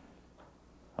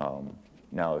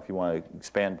 Now, if you want to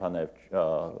expand upon that,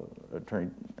 Attorney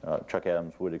Chuck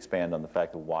Adams would expand on the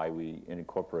fact of why we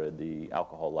incorporated the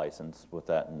alcohol license with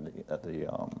that and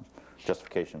the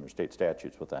justification of state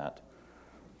statutes with that.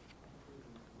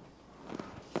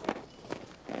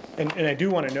 And I do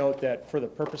want to note that for the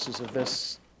purposes of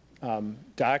this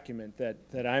document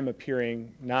that I'm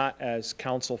appearing not as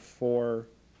counsel for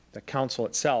the council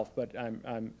itself, but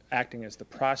I'm acting as the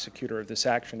prosecutor of this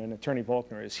action, and Attorney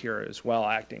Volkner is here as well,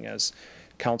 acting as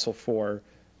counsel for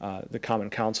the Common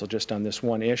Council just on this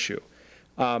one issue.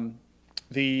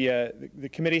 The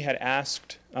committee had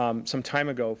asked some time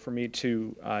ago for me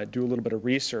to do a little bit of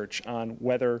research on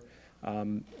whether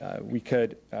we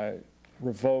could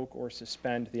revoke or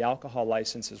suspend the alcohol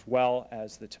license as well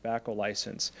as the tobacco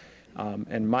license.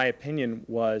 And my opinion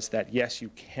was that yes, you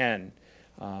can.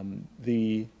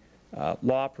 The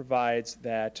law provides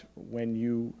that when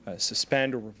you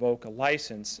suspend or revoke a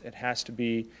license, it has to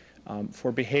be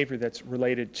for behavior that's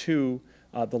related to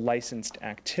the licensed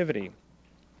activity.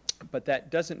 But that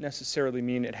doesn't necessarily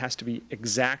mean it has to be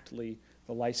exactly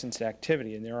the licensed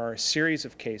activity. And there are a series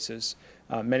of cases,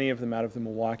 many of them out of the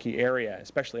Milwaukee area,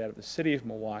 especially out of the city of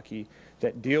Milwaukee,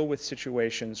 that deal with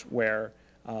situations where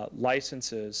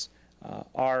licenses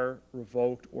are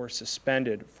revoked or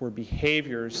suspended for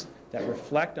behaviors that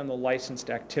reflect on the licensed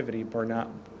activity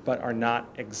but are not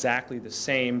exactly the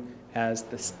same as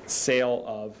the sale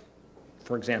of,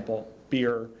 for example,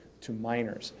 beer to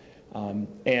minors.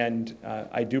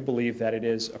 I do believe that it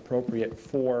is appropriate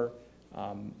for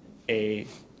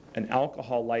an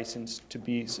alcohol license to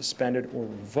be suspended or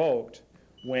revoked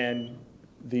when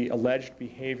the alleged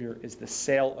behavior is the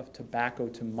sale of tobacco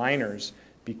to minors,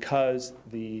 because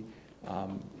the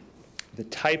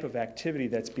type of activity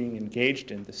that's being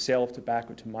engaged in, the sale of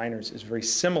tobacco to minors, is very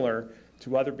similar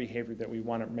to other behavior that we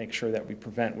want to make sure that we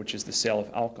prevent, which is the sale of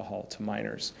alcohol to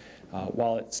minors.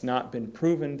 While it's not been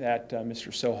proven that Mr.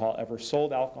 Sohal ever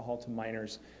sold alcohol to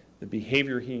minors, the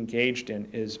behavior he engaged in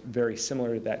is very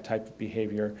similar to that type of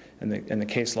behavior, and the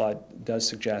case law does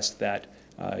suggest that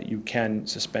you can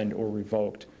suspend or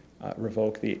revoke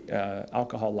the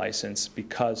alcohol license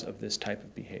because of this type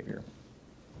of behavior.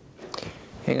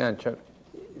 Hang on, Chuck.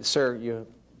 Sir,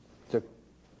 the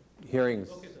hearing's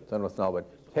done with now, but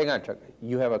hang on, Chuck.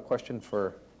 You have a question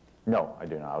for? No, I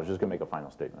do not. I was just going to make a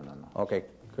final statement on that. Okay,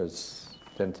 because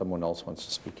then someone else wants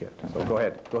to speak yet. So go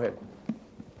ahead. Go ahead.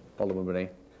 Alderman Bonet.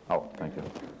 Oh, thank you.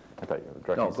 I thought you were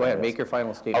directing. No, go ahead. Make your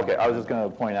final statement. Okay, I was just going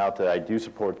to point out that I do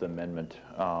support the amendment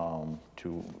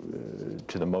to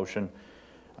the motion.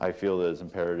 I feel that it's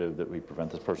imperative that we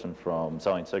prevent this person from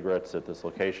selling cigarettes at this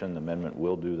location. The amendment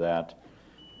will do that.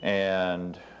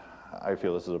 And I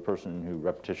feel this is a person who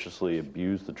repetitiously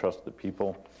abused the trust of the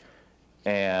people,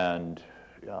 and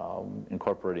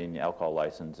incorporating the alcohol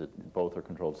license, both are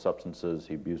controlled substances.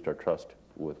 He abused our trust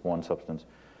with one substance,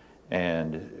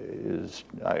 and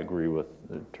I agree with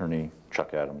Attorney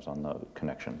Chuck Adams on the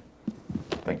connection.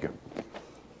 Thank you.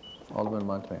 Alderman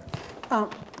Montemayor.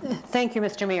 Thank you,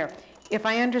 Mr. Mayor. If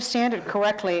I understand it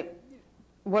correctly,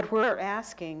 what we're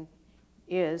asking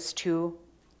is to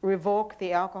revoke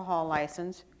the alcohol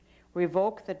license,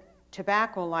 revoke the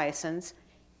tobacco license,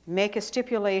 make a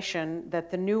stipulation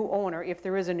that the new owner, if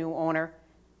there is a new owner,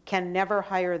 can never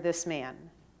hire this man,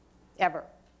 ever.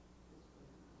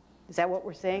 Is that what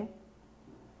we're saying?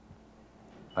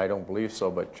 I don't believe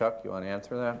so, but Chuck, you want to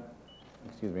answer that?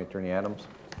 Excuse me, Attorney Adams.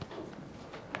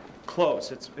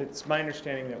 Close. It's my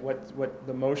understanding that what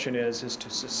the motion is to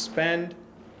suspend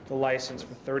the license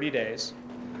for 30 days.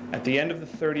 At the end of the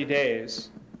 30 days,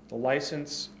 the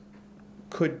license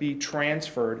could be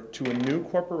transferred to a new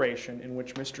corporation in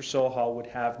which Mr. Sohal would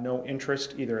have no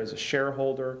interest, either as a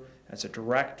shareholder, as a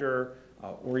director,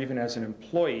 or even as an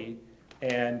employee,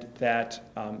 and that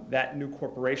that new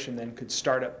corporation then could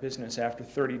start up business after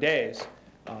 30 days,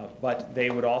 but they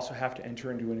would also have to enter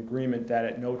into an agreement that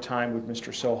at no time would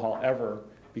Mr. Sohal ever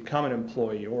become an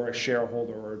employee or a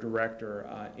shareholder or a director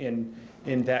in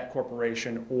that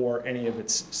corporation or any of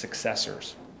its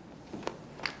successors.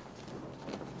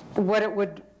 What it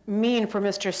would mean for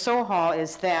Mr. Sohal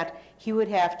is that he would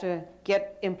have to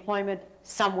get employment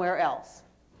somewhere else,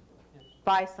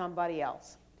 by somebody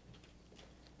else.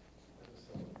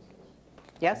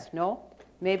 Yes? No?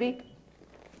 Maybe?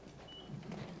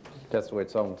 That's the way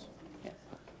it sounds. Yes.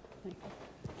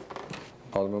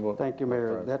 Alderman. Thank you,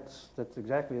 Mayor. That's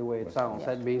exactly the way it sounds.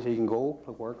 That means he can go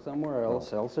to work somewhere else,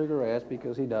 sell cigarettes,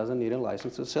 because he doesn't need a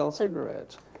license to sell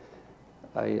cigarettes.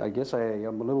 I guess I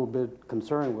am a little bit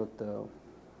concerned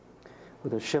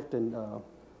with a shift in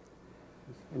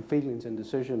feelings and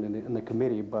decision in the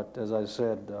committee, but as I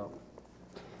said,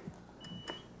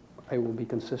 I will be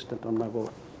consistent on my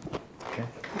vote. Okay.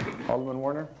 Alderman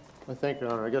Warner? I thank you,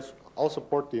 Your Honor. I guess I'll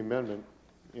support the amendment.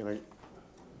 You know,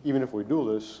 even if we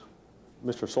do this,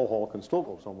 Mr. Sohal can still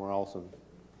go somewhere else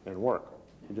and work.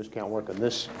 He just can't work in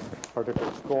this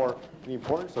particular store. The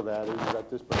importance of that is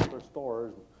that this particular store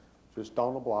is just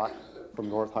down the block from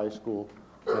North High School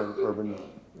and Urban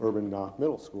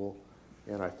Middle School.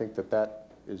 And I think that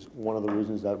that is one of the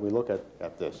reasons that we look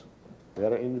at this. We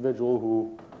had an individual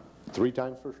who, 3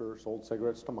 times for sure, sold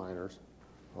cigarettes to minors.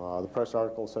 The press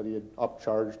article said he had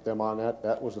upcharged them on that.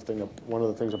 That was the thing, one of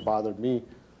the things that bothered me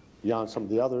beyond some of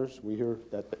the others. We hear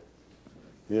that they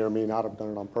may or may not have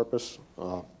done it on purpose.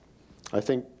 I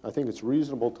think it's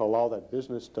reasonable to allow that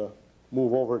business to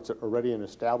move over. It's already an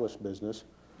established business,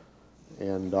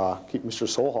 and keep Mr.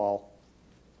 Sohal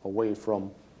away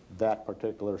from that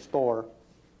particular store.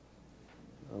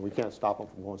 We can't stop him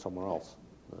from going somewhere else.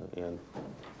 And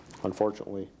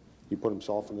unfortunately, he put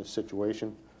himself in this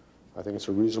situation. I think it's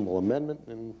a reasonable amendment,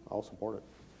 and I'll support it.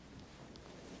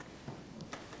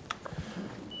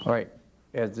 All right.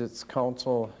 Has this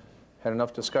council had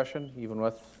enough discussion, even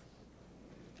with?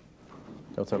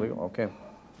 That's illegal. Okay.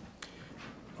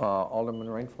 Alderman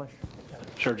Rindfleisch?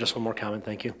 Sure. Just one more comment.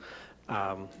 Thank you.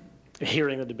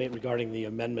 Hearing the debate regarding the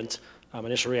amendment,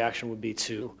 initial reaction would be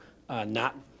to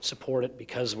not support it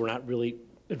because we're not really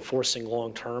enforcing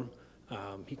long term.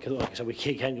 Like I said, we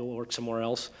can go work somewhere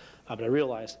else. But I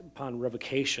realized upon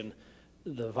revocation,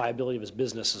 the viability of his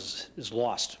business is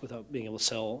lost without being able to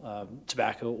sell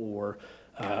tobacco or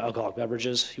alcoholic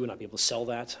beverages. He would not be able to sell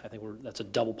that. I think that's a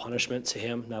double punishment to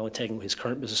him, not only taking his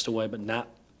current business away, but not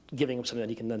giving him something that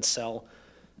he can then sell,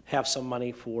 have some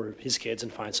money for his kids,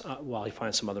 and while he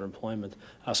finds some other employment.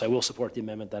 So I will support the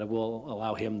amendment that it will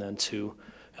allow him then to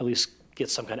at least get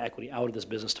some kind of equity out of this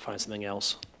business to find something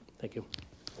else. Thank you.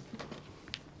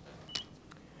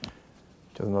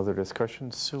 Does another discussion?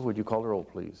 Sue, would you call the roll,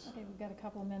 please? Okay, we've got a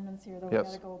couple amendments here, though. Yes.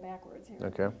 We've got to go backwards here.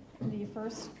 Okay. The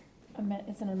first,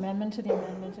 it's an amendment to the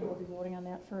amendment, and we'll be voting on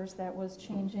that first. That was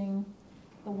changing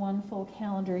the 1 full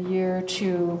calendar year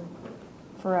to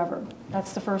forever.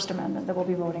 That's the first amendment that we'll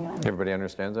be voting on. Everybody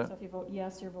understands that? So if you vote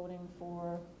yes, you're voting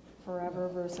for forever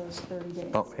versus 30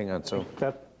 days. Oh, hang on, Sue.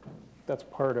 That's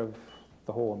part of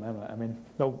the whole amendment. I mean,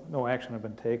 no action have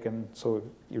been taken, so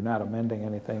you're not amending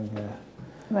anything.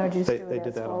 They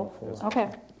did that on the floor. Okay.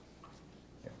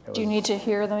 Do you need to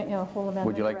hear the full amendment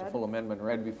Would you like read? the full amendment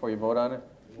read before you vote on it?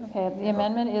 Okay, the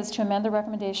amendment is to amend the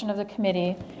recommendation of the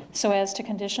committee so as to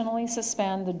conditionally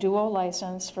suspend the duo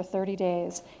license for 30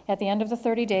 days. At the end of the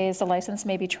 30 days, the license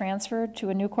may be transferred to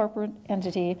a new corporate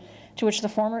entity to which the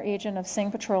former agent of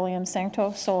Singh Petroleum, Sancto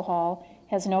Sohal,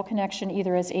 has no connection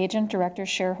either as agent, director,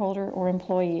 shareholder, or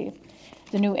employee.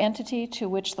 The new entity to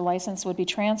which the license would be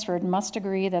transferred must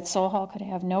agree that Sohal could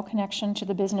have no connection to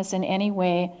the business in any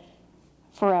way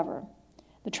forever.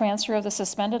 The transfer of the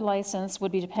suspended license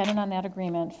would be dependent on that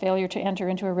agreement. Failure to enter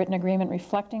into a written agreement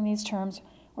reflecting these terms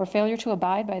or failure to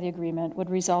abide by the agreement would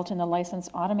result in the license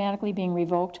automatically being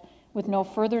revoked with no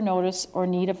further notice or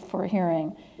need for a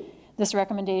hearing. This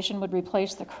recommendation would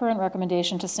replace the current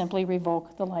recommendation to simply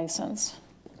revoke the license.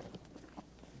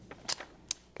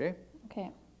 Okay. Okay.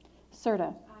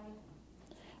 Serta. Aye.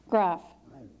 Graf.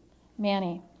 Aye.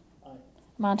 Manny. Aye.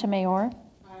 Montemayor.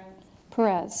 Aye.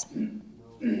 Perez.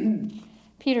 No.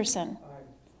 Peterson. Aye.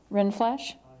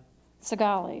 Rindfleisch. Aye.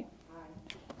 Segali.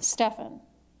 Aye. Steffen.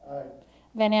 Aye.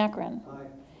 Van Akkeren. Aye.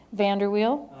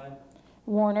 Vanderweel. Aye.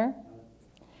 Warner.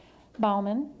 Aye.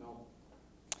 Bauman. No.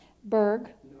 Berg.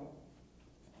 No.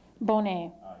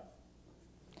 Bonet.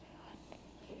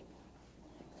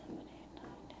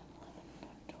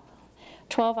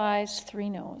 12 ayes, 3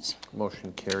 noes.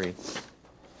 Motion carried. That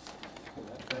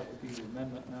would be the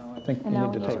amendment now. I think And we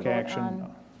now need we to need take to vote action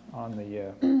on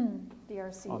the The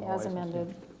RC on the as license.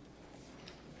 amended.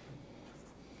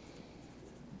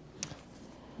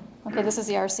 Okay, this is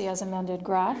the RC as amended.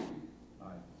 Graf? Aye.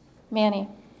 Manny?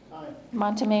 Aye.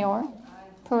 Montemayor? Aye.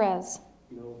 Perez?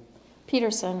 No.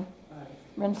 Peterson? Aye.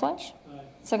 Rindfleisch? Aye.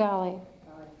 Segali? Aye.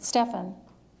 Steffen?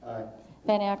 Aye.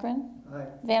 Van Akkeren? Aye.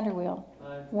 Vanderweel?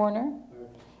 Aye. Warner? Aye.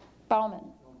 Bauman?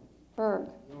 No. Berg?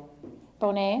 No.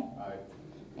 Bonet? Aye.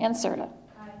 And Serta?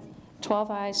 Aye.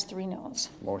 12 ayes, 3 noes.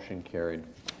 Motion carried.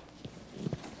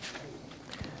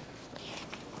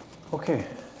 Okay,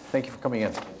 thank you for coming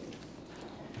in.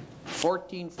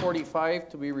 1445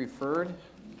 to be referred.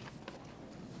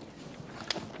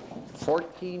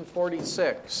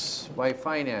 1446 by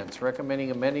Finance,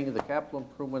 recommending amending the capital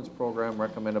improvements program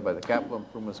recommended by the Capital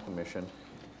Improvements Commission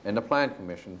and the Plan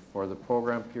Commission for the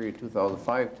program period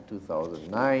 2005 to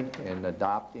 2009 and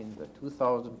adopting the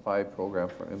 2005 program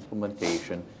for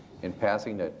implementation and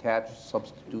passing the attached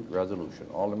substitute resolution.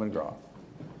 Alderman Groff.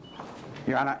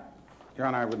 Your Honor,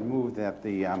 I would move that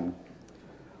the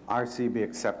RC be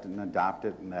accepted and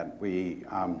adopted, and that we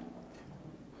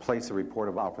place a report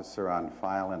of officer on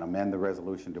file and amend the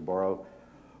resolution to borrow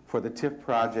for the TIF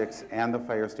projects and the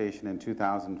fire station in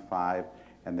 2005,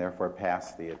 and therefore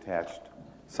pass the attached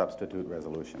substitute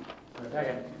resolution.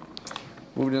 Second.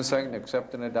 Moved in second to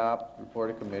accept and adopt report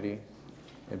of committee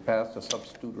and pass the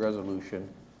substitute resolution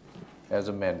as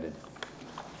amended.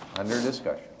 Under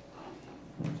discussion.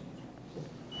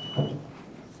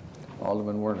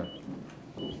 Alderman Werner.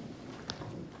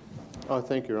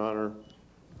 Thank you, Your Honor.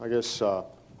 I guess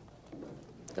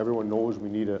everyone knows we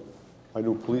need a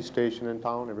new police station in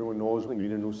town. Everyone knows we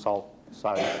need a new south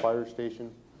side fire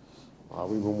station.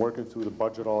 We've been working through the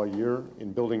budget all year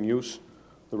in building use.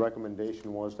 The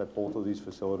recommendation was that both of these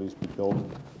facilities be built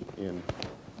in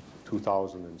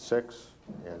 2006,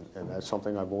 and that's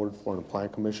something I voted for in the Plan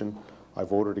Commission. I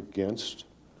voted against,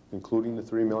 including the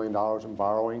 $3 million in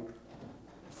borrowing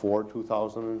for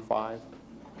 2005,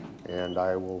 and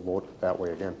I will vote that way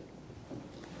again.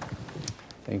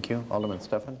 Thank you. Alderman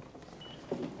Stefan.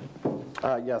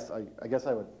 Yes, I guess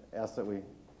I would ask that we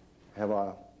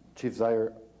have Chief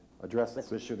Zier address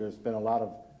this issue. There's been a lot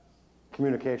of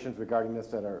communications regarding this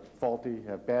that are faulty,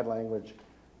 have bad language.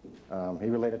 He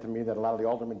related to me that a lot of the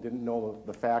aldermen didn't know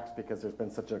the facts because there's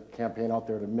been such a campaign out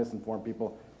there to misinform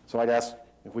people. So I'd ask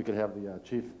if we could have the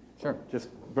chief just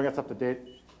bring us up to date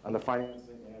on the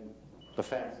financing and the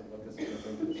facts of what this is going to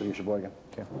bring to the city of Sheboygan.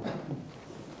 Okay.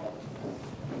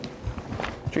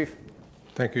 Chief.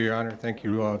 Thank you, Your Honor. Thank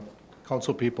you,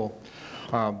 council people.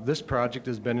 This project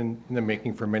has been in the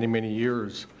making for many, many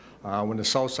years. When the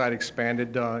south side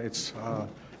expanded,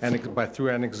 through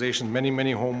annexation, many,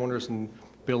 many homeowners and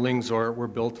buildings were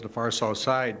built to the far south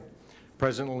side.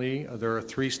 Presently, there are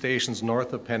 3 stations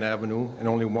north of Penn Avenue and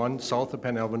only 1 south of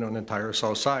Penn Avenue on the entire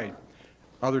south side.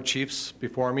 Other chiefs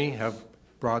before me have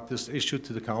brought this issue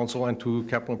to the council and to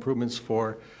capital improvements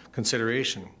for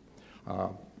consideration.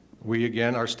 We,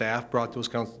 again, our staff brought those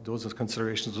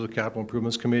considerations to the Capital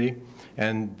Improvements Committee,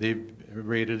 and they've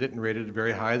rated it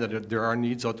very high that there are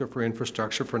needs out there for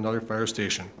infrastructure for another fire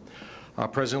station.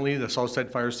 Presently, the South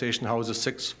Side Fire Station houses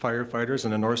 6 firefighters,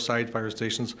 and the North Side Fire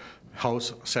Stations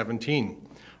house 17.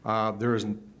 There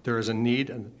is a need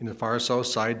in the far south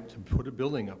side to put a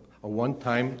building up, a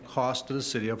one-time cost to the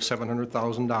city of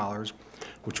 $700,000,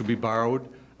 which will be borrowed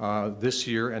this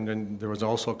year, and then there was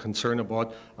also a concern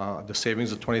about the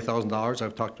savings of $20,000.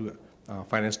 I've talked to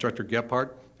Finance Director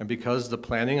Gephardt, and because the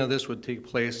planning of this would take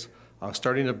place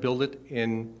starting to build it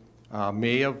in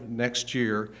May of next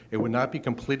year, it would not be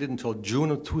completed until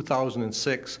June of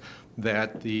 2006,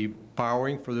 that the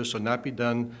borrowing for this would not be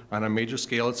done on a major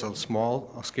scale. It's a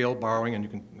small scale borrowing, and you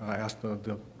can ask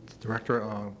the Director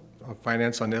of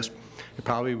Finance on this. You'd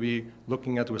probably be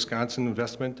looking at the Wisconsin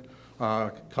Investment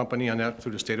Company on that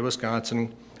through the state of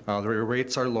Wisconsin. The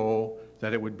rates are low,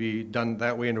 that it would be done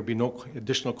that way, and there would be no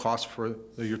additional cost for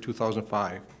the year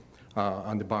 2005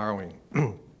 on the borrowing.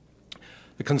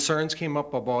 The concerns came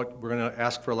up about we're going to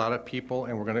ask for a lot of people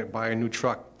and we're going to buy a new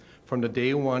truck. From the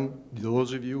day one,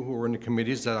 those of you who were in the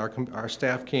committees that our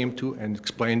staff came to and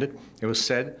explained it, it was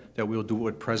said that we'll do it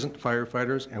with present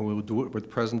firefighters and we'll do it with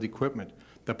present equipment.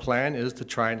 The plan is to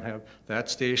try and have that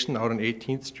station out on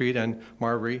 18th Street and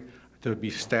Marbury to be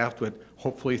staffed with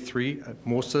hopefully 3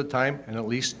 most of the time and at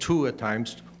least 2 at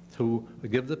times to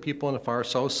give the people on the far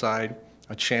south side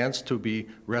a chance to be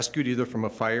rescued either from a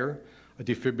fire,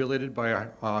 defibrillated by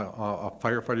a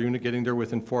firefighter unit getting there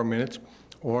within 4 minutes,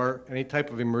 or any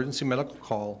type of emergency medical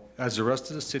call, as the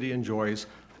rest of the city enjoys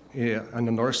on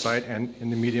the north side and in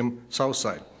the medium south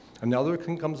side. Another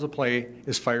thing comes to play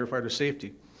is firefighter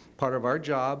safety. Part of our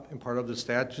job and part of the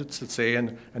statutes that say,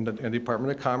 and the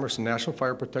Department of Commerce and National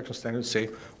Fire Protection Standards say,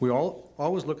 we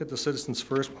always look at the citizens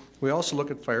first. We also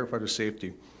look at firefighter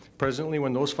safety. Presently,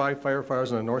 when those 5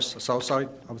 firefighters on the north-south side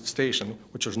of the station,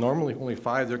 which is normally only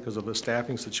 5 there because of the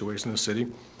staffing situation in the city,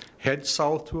 head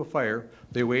south to a fire,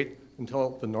 they wait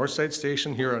until the north side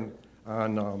station here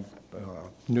on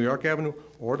New York Avenue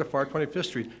or the far 25th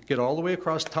Street, get all the way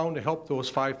across town to help those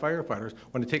 5 firefighters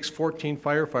when it takes 14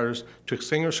 firefighters to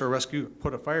extinguish or rescue,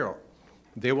 put a fire out.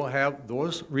 They will have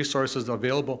those resources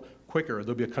available quicker.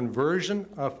 There'll be a conversion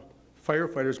of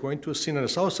firefighters going to a scene on the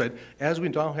south side, as we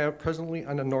now have presently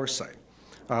on the north side.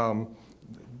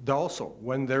 Also,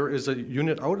 when there is a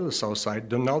unit out of the south side,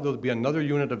 then now there'll be another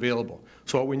unit available.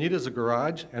 So what we need is a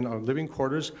garage and a living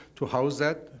quarters to house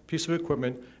that piece of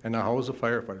equipment and to house the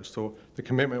firefighters. So the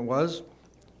commitment was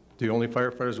the only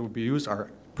firefighters that will be used are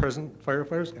present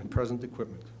firefighters and present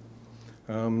equipment.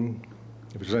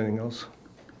 If there's anything else.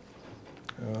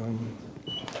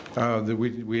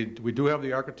 We do have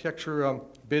the architecture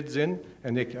bids in,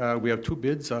 and we have 2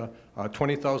 bids,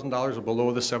 $20,000 or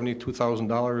below the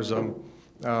 $72,000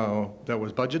 that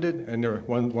was budgeted, and there are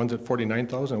one's at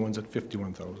 49,000 and one's at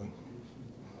 51,000.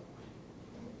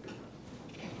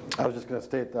 I was just going to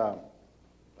state, I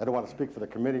don't want to speak for the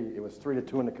committee. It was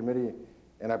 3-2 in the committee,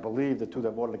 and I believe the two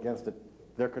that voted against it,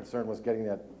 their concern was getting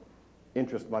that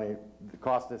interest money, the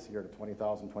cost this year to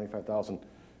 20,000, 25,000.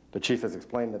 The chief has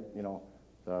explained that, you know,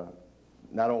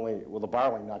 not only will the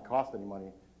borrowing not cost any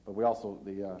money, but we also,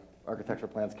 the architecture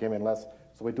plans came in less.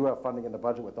 So we do have funding in the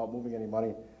budget without moving any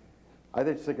money. I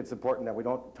just think it's important that we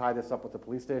don't tie this up with the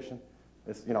police station.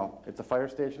 It's, you know, it's a fire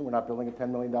station. We're not building a $10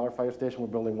 million fire station. We're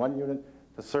building one unit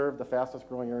to serve the fastest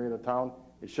growing area of the town.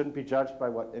 It shouldn't be judged by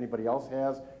what anybody else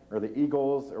has, or the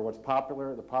Eagles, or what's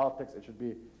popular, the politics. It should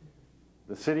be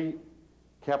the city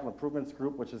capital improvements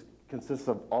group, which consists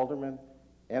of aldermen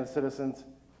and citizens,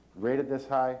 rated this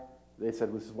high. They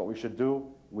said this is what we should do.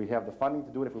 We have the funding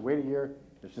to do it. If we wait a year,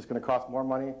 it's just going to cost more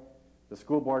money. The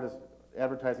school board is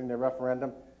advertising their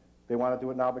referendum. They want to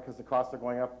do it now because the costs are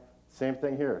going up. Same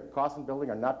thing here. Costs in building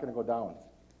are not going to go down.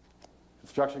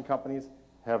 Construction companies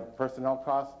have personnel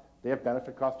costs. They have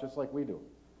benefit costs just like we do.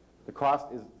 The cost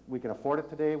is, we can afford it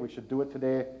today. We should do it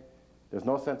today. There's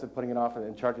no sense in putting it off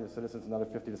and charging the citizens another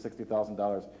 $50,000 to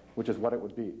 $60,000, which is what it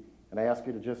would be. And I ask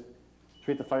you to just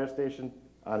treat the fire station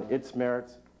on its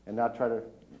merits and not try to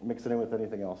mix it in with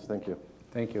anything else. Thank you.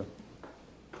 Thank you.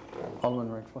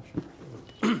 Alderman Wright-Flush.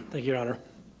 Thank you, Your Honor.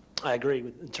 I agree.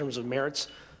 In terms of merits,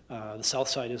 the south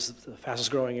side is the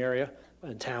fastest growing area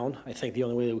in town. I think the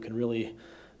only way that we can really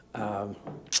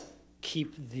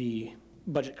keep the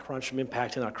budget crunch from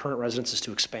impacting our current residents is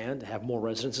to expand, to have more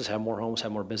residences, have more homes,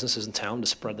 have more businesses in town, to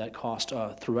spread that cost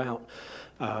throughout.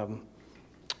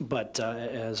 But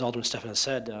as Alderman Stefan has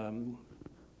said,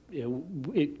 you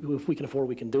know, if we can afford it,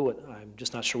 we can do it. I'm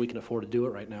just not sure we can afford to do it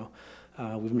right now.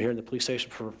 We've been hearing the police station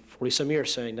for 40-some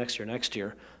years saying next year, next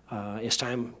year. It's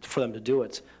time for them to do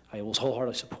it. I will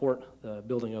wholeheartedly support the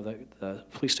building of the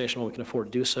police station when we can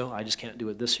afford to do so. I just can't do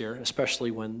it this year,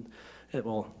 especially when,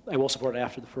 well, I will support it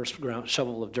after the first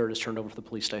shovel of dirt is turned over for the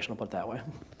police station. I'll put it that way.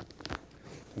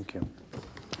 Thank you.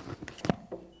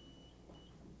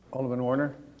 Alderman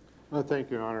Warner. Thank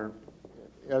you, Your Honor.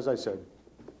 As I said,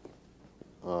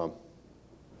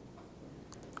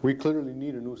 we clearly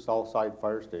need a new South Side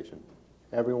fire station.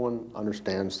 Everyone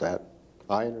understands that.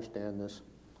 I understand this.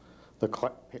 The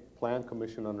Plan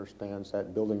Commission understands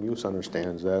that. Building Use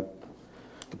understands that.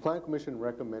 The Plan Commission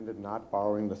recommended not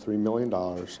borrowing the $3 million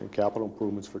in capital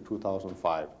improvements for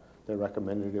 2005. They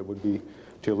recommended it would be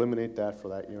to eliminate that for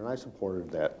that year, and I supported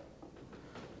that.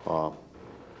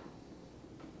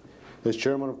 As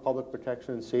Chairman of Public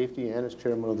Protection and Safety and as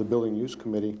Chairman of the Building Use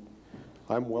Committee,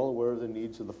 I'm well aware of the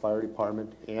needs of the fire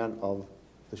department and of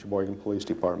the Sheboygan Police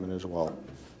Department as well.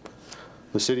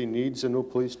 The city needs a new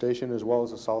police station as well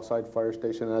as a Southside fire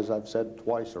station, as I've said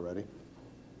twice already.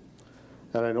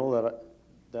 And I know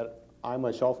that I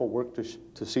myself will work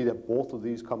to see that both of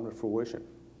these come to fruition.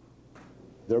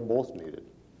 They're both needed.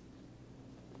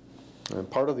 And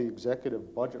part of the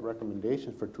executive budget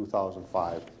recommendation for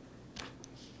 2005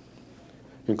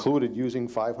 included using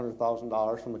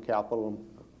 $500,000 from the Capital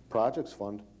Projects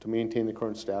Fund to maintain the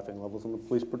current staffing levels in the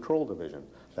Police Patrol Division.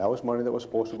 That was money that was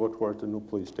supposed to go towards the new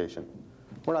police station.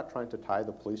 We're not trying to tie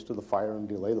the police to the fire and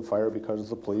delay the fire because of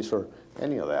the police or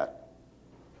any of that.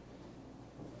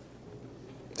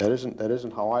 That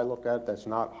isn't how I look at it. That's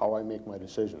not how I make my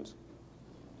decisions.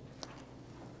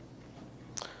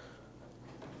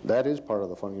 That is part of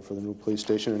the funding for the new police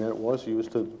station, and it was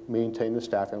used to maintain the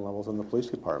staffing levels in the police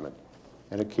department.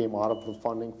 And it came out of the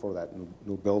funding for that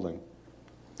new building.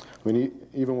 I mean,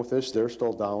 even with this, they're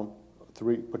still down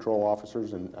 3 patrol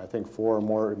officers and I think 4 or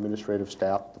more administrative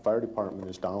staff. The fire department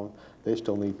is down. They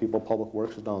still need people. Public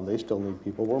Works is down. They still need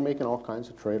people. We're making all kinds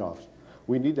of trade-offs.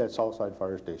 We need that Southside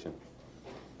fire station.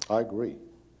 I agree.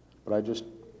 But I just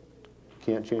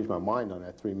can't change my mind on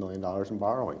that $3 million in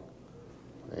borrowing.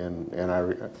 And I,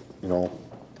 you know,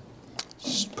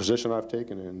 position I've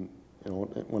taken, and you know,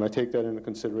 when I take that into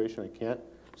consideration, I can't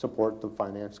support the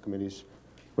Finance Committee's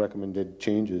recommended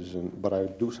changes, but I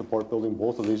do support building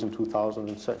both of these in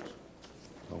 2006.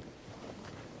 So.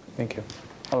 Thank you.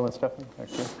 Alderman Stefan,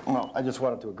 thank you. Well, I just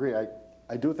wanted to agree.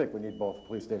 I do think we need both a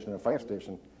police station and a fire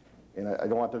station, and I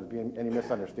don't want there to be any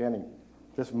misunderstanding.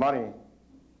 This money,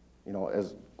 you know,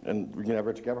 and we're going to have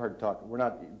Rich Gebhardt talk, we're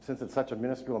not, since it's such a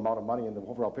minuscule amount of money in the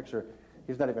overall picture,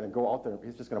 he's not even going to go out there.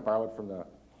 He's just going to borrow it from the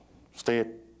state.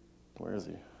 Where is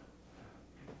he?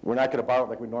 We're not going to borrow it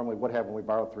like we normally would have when we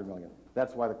borrowed $3 million.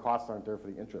 That's why the costs aren't there for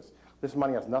the interest. This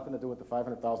money has nothing to do with the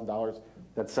 $500,000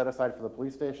 that's set aside for the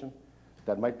police station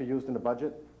that might be used in the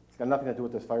budget. It's got nothing to do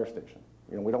with this fire station.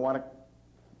 You know, we don't want to,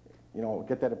 you know,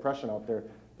 get that impression out there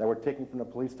that we're taking from the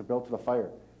police to build to the fire.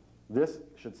 This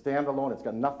should stand alone. It's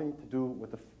got nothing to do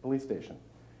with the police station.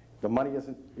 The money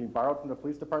isn't being borrowed from the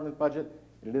police department budget.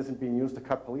 It isn't being used to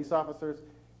cut police officers.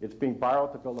 It's being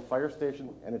borrowed to build a fire station,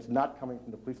 and it's not coming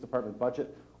from the police department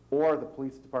budget or the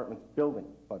police department's building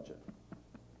budget.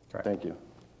 Correct. Thank you.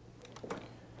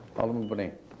 Alderman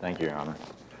Bonet. Thank you, Your Honor.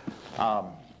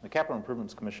 The Capital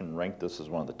Improvements Commission ranked this as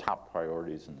one of the top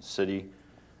priorities in the city.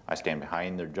 I stand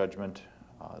behind their judgment.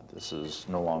 This is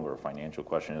no longer a financial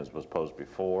question as was posed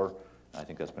before. I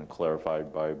think that's been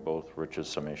clarified by both Rich's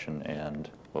summation and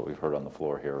what we've heard on the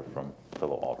floor here from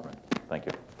fellow aldermen. Thank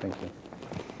you. Thank you.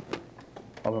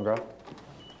 Alderman Graf.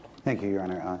 Thank you, Your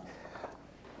Honor.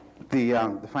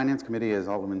 The Finance Committee, as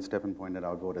Alderman Steppen pointed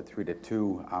out, voted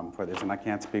 3-2 for this, and I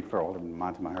can't speak for Alderman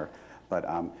Montemayor, but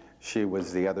she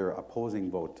was the other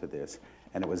opposing vote to this,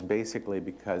 and it was basically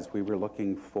because we were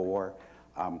looking for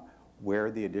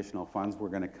where the additional funds were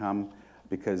going to come,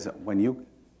 because when you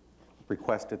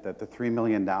requested that the $3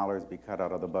 million be cut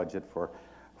out of the budget for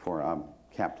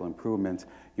capital improvements,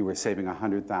 you were saving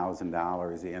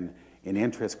 $100,000 in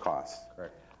interest costs.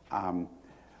 Correct.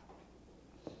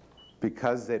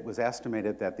 Because it was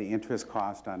estimated that the interest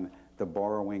cost on the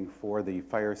borrowing for the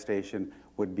fire station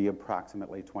would be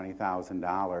approximately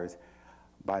 $20,000.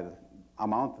 By the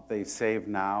amount that they save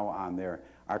now on their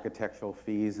architectural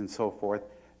fees and so forth,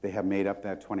 they have made up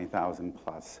that $20,000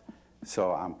 plus.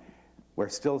 So we're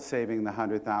still saving the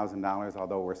 $100,000,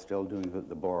 although we're still doing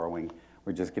the borrowing.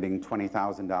 We're just getting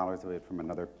 $20,000 of it from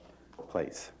another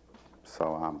place.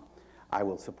 So I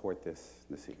will support this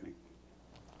evening.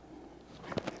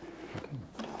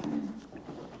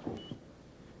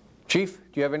 Chief,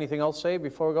 do you have anything else to say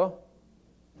before we go?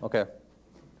 Okay.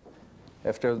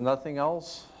 If there's nothing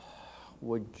else,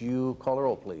 would you call the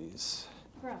roll, please?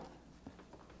 Graf.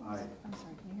 Aye. I'm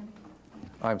sorry, can you hear me?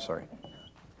 I'm sorry.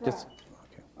 Just,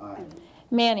 okay. Aye.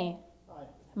 Manny. Aye.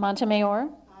 Montemayor.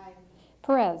 Aye.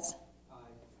 Perez. Aye.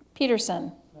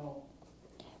 Peterson. No.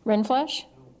 Rindfleisch.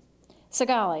 No.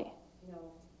 Segali. No.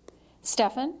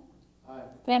 Steffen. Aye.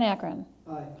 Van Akkeren.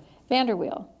 Aye.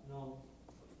 Vanderweel. No.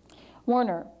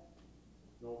 Warner.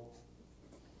 No.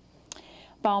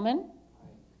 Bauman. Aye.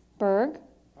 Berg.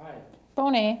 Aye.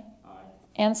 Bonet. Aye.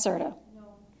 And Serta.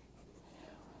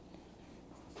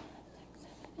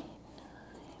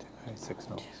 Six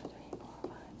noes.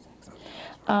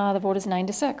 The vote is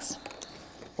 9-6.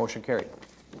 Motion carried.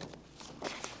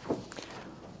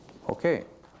 Okay.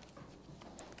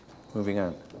 Moving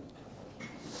on.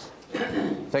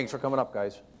 Thanks for coming up,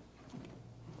 guys.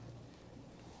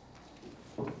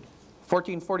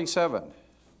 1447,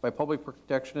 by Public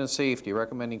Protection and Safety,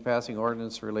 recommending passing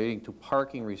ordinance relating to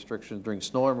parking restrictions during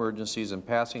snow emergencies and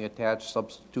passing attached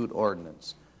substitute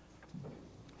ordinance.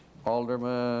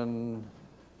 Alderman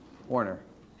Warner.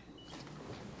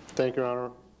 Thank you, Your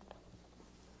Honor.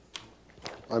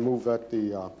 I move that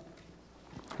the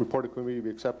report of committee be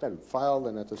accepted and filed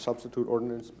and that the substitute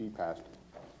ordinance be passed.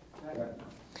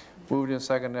 Moved and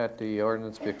second that the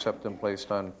ordinance be accepted and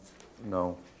placed on,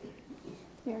 no.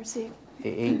 BRC.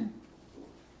 To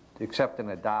accept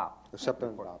and adopt. Accept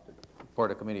and adopted.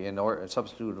 Report of committee and a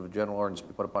substitute of general ordinance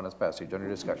be put upon its passage. Under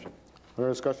discussion. Under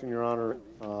discussion, Your Honor,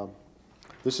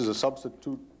 this is a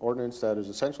substitute ordinance that is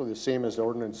essentially the same as the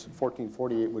ordinance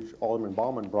 1448, which Alderman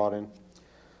Bauman brought in.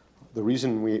 The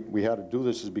reason we had to do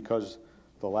this is because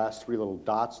the last three little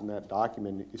dots in that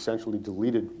document essentially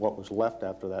deleted what was left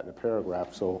after that in a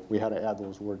paragraph, so we had to add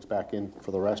those words back in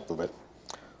for the rest of it.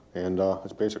 And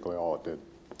that's basically all it did.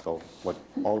 So what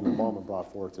Alderman Bauman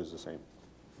brought forth is the same.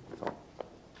 So.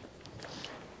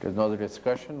 There's no other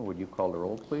discussion. Would you call the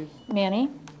roll, please? Manny.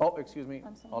 Oh, excuse me.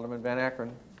 Alderman Van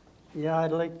Akkeren. Yeah,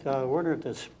 I'd like Werner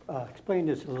to explain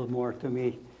this a little more to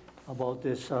me about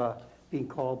this being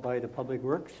called by the Public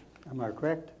Works. Am I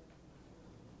correct?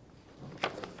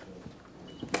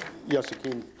 Yes, it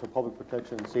came to Public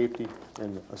Protection and Safety,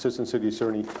 and Assistant City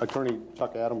Attorney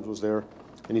Chuck Adams was there,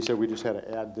 and he said we just had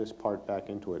to add this part back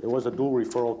into it. It was a dual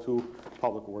referral to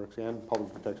Public Works and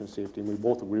Public Protection and Safety, and we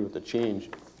both agree with the change.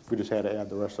 We just had to add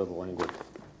the rest of the language.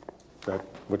 Is that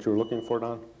what you were looking for,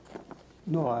 Don?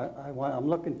 No, what I'm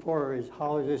looking for is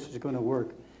how this is going to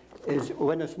work. Is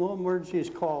when a snow emergency is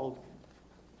called,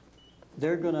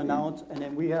 they're going to announce, and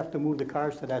then we have to move the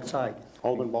cars to that side.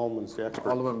 Alderman Bauman's the expert.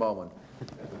 Alderman Bauman.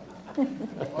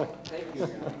 Thank you.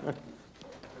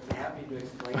 I'm happy to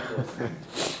explain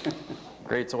this.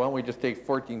 Great, so why don't we just take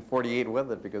 1448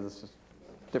 with it, because it's just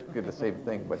typically the same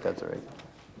thing, but that's all right.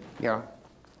 Yeah.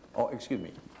 Oh, excuse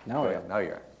me. Now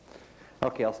you're on.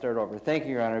 Okay, I'll start over. Thank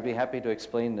you, Your Honor. I'd be happy to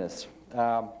explain this.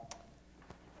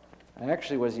 I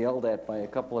actually was yelled at by a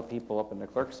couple of people up in the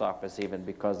clerk's office even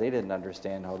because they didn't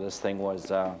understand how this thing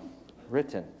was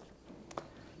written.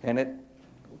 And it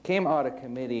came out of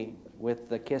committee with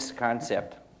the KISS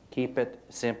concept, keep it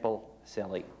simple,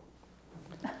 silly.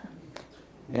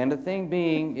 And the thing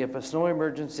being, if a snow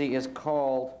emergency is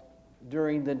called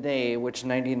during the day, which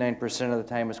 99% of the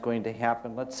time is going to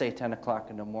happen, let's say 10 o'clock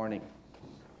in the morning,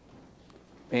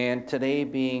 and today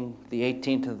being the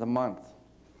 18th of the month,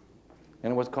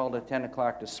 and it was called at 10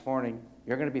 o'clock this morning,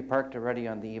 you're going to be parked already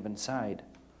on the even side.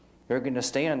 You're going to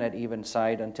stay on that even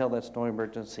side until that snow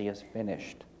emergency is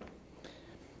finished.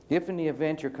 If in the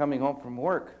event you're coming home from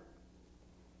work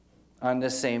on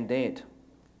this same date,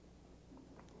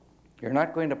 you're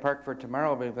not going to park for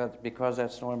tomorrow because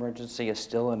that snow emergency is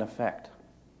still in effect.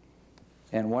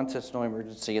 And once that snow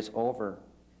emergency is over,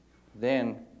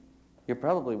 then you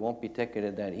probably won't be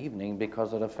ticketed that evening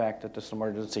because of the fact that the snow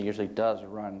emergency usually does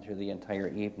run through the entire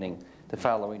evening. The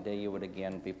following day you would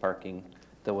again be parking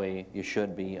the way you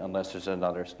should be unless there's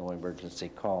another snow emergency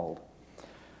called.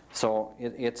 So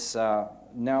it's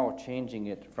now changing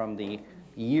it from the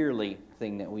yearly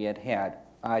thing that we had,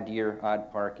 odd year,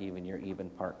 odd park, even year, even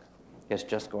park. It's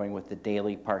just going with the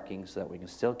daily parking so that we can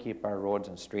still keep our roads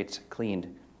and streets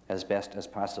cleaned as best as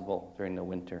possible during the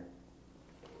winter.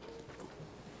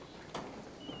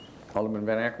 Alderman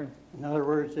Van Akkeren? In other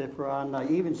words, if we're on the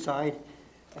even side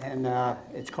and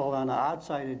it's called on the odd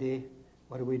side of the day,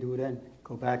 what do we do then?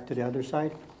 Go back to the other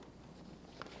side?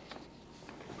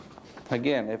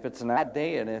 Again, if it's an odd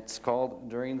day and it's called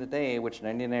during the day, which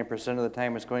 99% of the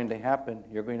time is going to happen,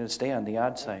 you're going to stay on the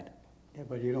odd side. Yeah,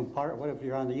 but you don't park. What if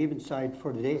you're on the even side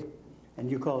for the day and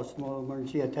you call a snow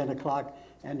emergency at 10 o'clock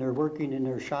and they're working in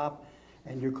their shop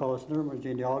and you call a snow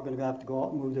emergency and they're all going to have to go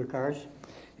out and move their cars?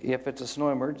 If it's a snow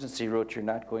emergency route, you're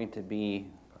not going to be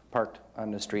parked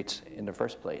on the streets in the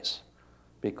first place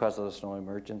because of the snow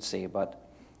emergency, but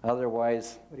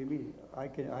otherwise... What do you mean? I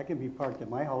can be parked at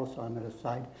my house on the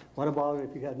side. What about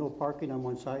if you got no parking on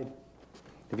one side?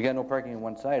 If you got no parking on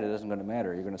one side, it isn't going to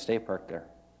matter. You're going to stay parked there.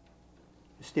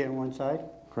 Stay on one side?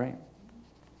 Great.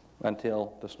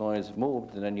 Until the snow is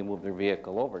moved, and then you move their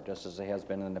vehicle over, just as it has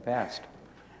been in the past.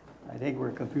 I think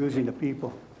we're confusing the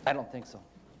people. I don't think so.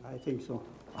 I think so.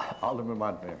 Alderman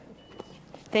Montemayor.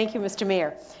 Thank you, Mr.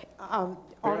 Mayor.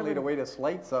 Apparently the way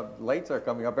the lights are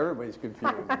coming up, everybody's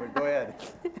confused, but go ahead.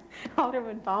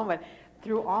 Alderman Baumann,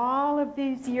 through all of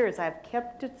these years, I've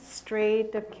kept it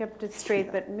straight, but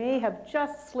it may have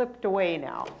just slipped away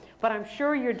now. But I'm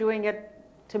sure you're doing it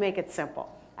to make it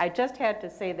simple. I just had to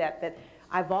say that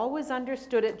I've always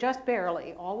understood it, just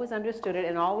barely, always understood it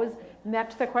and always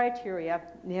met the criteria.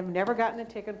 Have never gotten a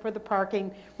ticket for the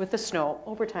parking with the snow,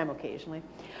 overtime occasionally.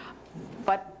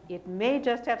 But it may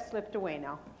just have slipped away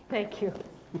now. Thank you.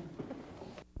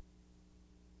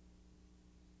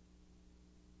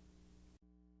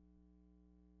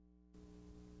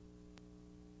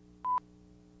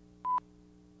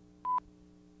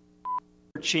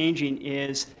 Changing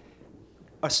is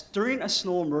during a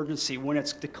snow emergency, when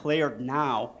it's declared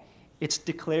now, it's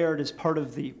declared as part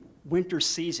of the winter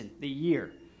season, the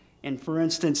year. And for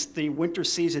instance, the winter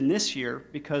season this year,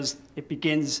 because it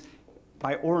begins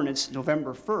by ordinance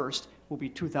November 1st, will be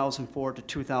 2004 to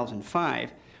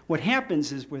 2005. What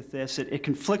happens is with this, it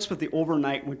conflicts with the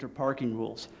overnight winter parking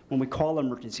rules when we call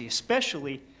emergency,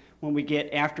 especially when we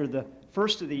get after the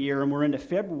first of the year and we're into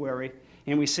February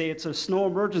and we say it's a snow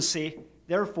emergency,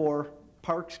 therefore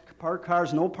parked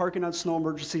cars, no parking on snow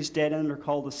emergencies, dead end or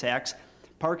cul-de-sacs.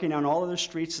 Parking on all other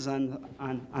streets is on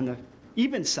the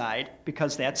even side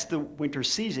because that's the winter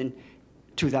season,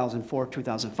 2004,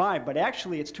 2005. But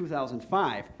actually it's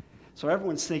 2005. So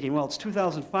everyone's thinking, well, it's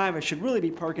 2005, I should really be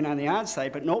parking on the odd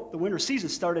side. But nope, the winter season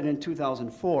started in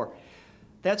 2004.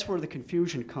 That's where the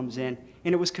confusion comes in.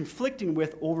 And it was conflicting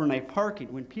with overnight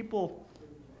parking. When people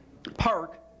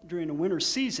park during the winter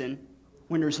season,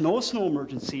 when there's no snow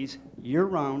emergencies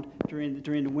year-round during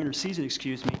the winter season,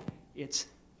 it's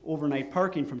overnight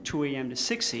parking from 2 a.m. to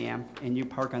 6 a.m. and you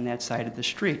park on that side of the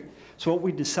street. So what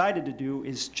we decided to do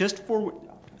is just for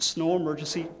snow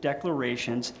emergency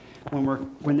declarations,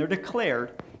 when they're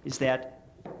declared, is that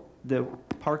the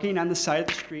parking on the side of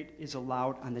the street is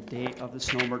allowed on the day of the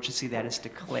snow emergency that is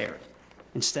declared,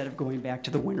 instead of going back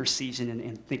to the winter season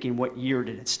and thinking what year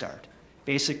did it start.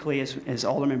 Basically, as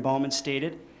Alderman Baumann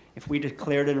stated, if we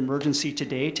declared an emergency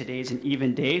today, today's an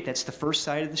even day, that's the first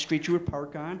side of the street you would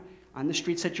park on the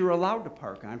streets that you're allowed to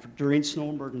park on during snow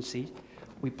emergencies.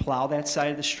 We plow that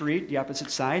side of the street, the opposite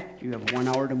side. You have 1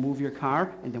 hour to move your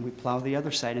car, and then we plow the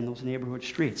other side in those neighborhood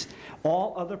streets.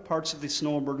 All other parts of the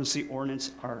snow emergency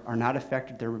ordinance are not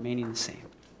affected. They're remaining the same.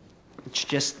 It's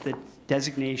just the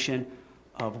designation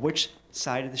of which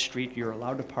side of the street you're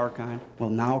allowed to park on will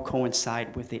now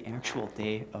coincide with the actual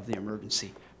day of the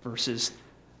emergency versus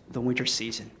the winter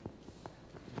season.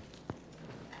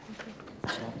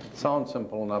 Sounds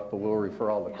simple enough, but we'll refer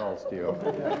all the calls to you.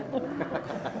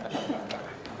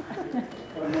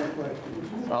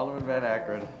 Alderman Van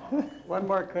Akkeren. One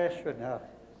more question.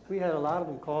 We had a lot of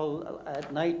them call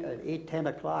at night at 8, 10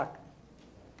 o'clock.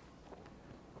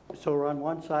 So we're on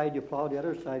one side, you plow the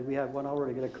other side. We have 1 hour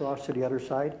to get across to the other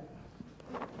side.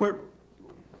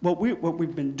 What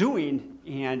we've been doing,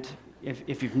 and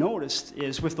if you've noticed,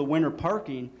 is with the winter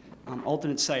parking,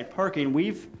 alternate side parking,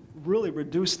 we've really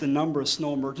reduced the number of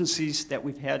snow emergencies that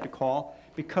we've had to call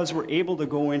because we're able to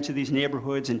go into these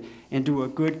neighborhoods and do a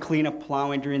good cleanup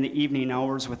plowing during the evening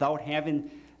hours without having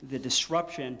the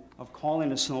disruption of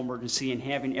calling a snow emergency and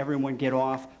having everyone get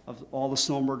off of all the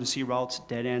snow emergency routes,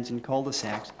 dead ends, and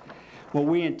cul-de-sacs. What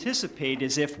we anticipate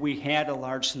is if we had a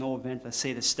large snow event, let's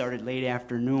say that started late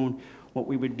afternoon, what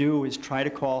we would do is try to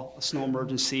call a snow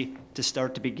emergency to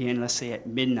start to begin, let's say at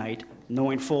midnight,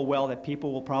 knowing full well that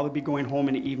people will probably be going home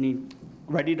in the evening,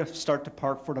 ready to start to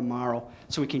park for tomorrow,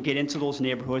 so we can get into those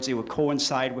neighborhoods. It would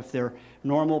coincide with their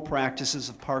normal practices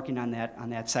of parking on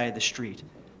that side of the street.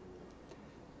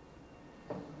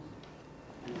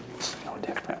 No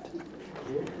different.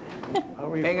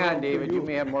 Hang on, David. You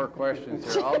may have more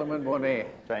questions here. Alderman Bonet.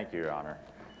 Thank you, Your Honor.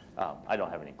 I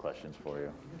don't have any questions for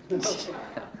you.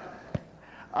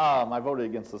 I voted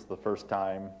against this the first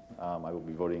time. I will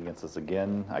be voting against this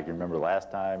again. I can remember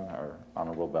last time our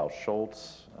Honorable Val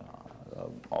Schultz,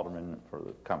 Alderman for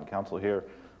the Common Council here,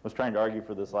 was trying to argue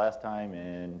for this last time,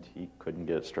 and he couldn't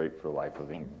get it straight for the life of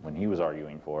him when he was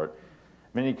arguing for it.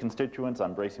 Many constituents,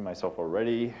 I'm bracing myself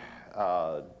already,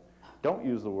 don't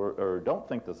use the word, or don't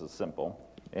think this is simple,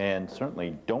 and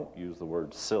certainly don't use the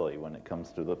word silly when it comes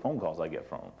to the phone calls I get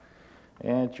from them.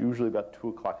 And it's usually about 2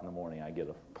 o'clock in the morning. I get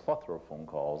a plethora of phone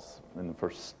calls in the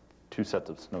first 2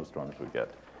 sets of snowstorms we get.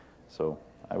 So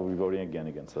I will be voting again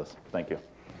against this. Thank you.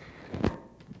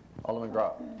 Alderman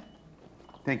Graf.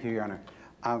 Thank you, Your Honor.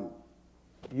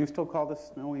 You still call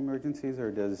this snow emergencies, or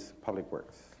does Public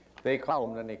Works? They call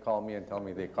them, then they call me and tell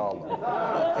me they called them.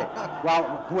 Okay.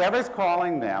 Well, whoever's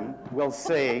calling them will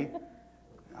say,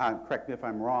 correct me if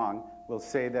I'm wrong, will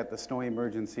say that the snow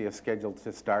emergency is scheduled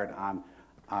to start on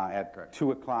at 2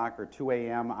 o'clock or 2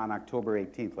 a.m. on October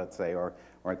 18th, let's say, or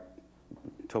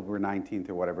October 19th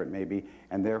or whatever it may be,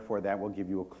 and therefore that will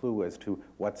give you a clue as to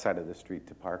what side of the street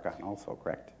to park on also,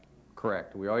 correct?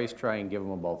 Correct. We always try and give them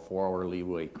about 4-hour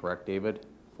leeway, correct, David?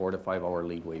 4 to 5 hour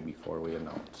leeway before we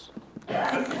announce.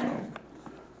 So,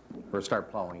 or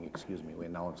start plowing, excuse me. We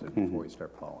announce it before we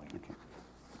start plowing.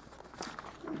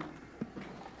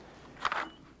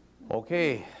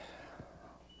 Okay.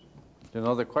 Any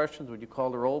other questions? Would you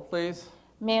call the roll, please?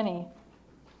 Manny.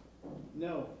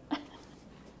 No.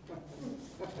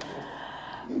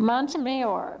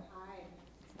 Montemayor.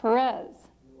 Perez.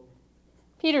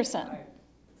 Peterson.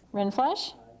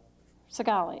 Rindfleisch.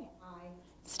 Segali.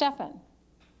 Steffen.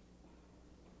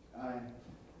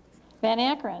 Van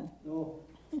Akkeren. No.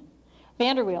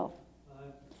 Vanderweel.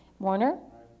 Warner.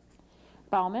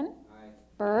 Bauman.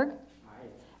 Berg.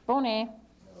 Bonet.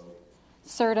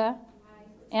 Serta.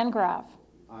 And Graf.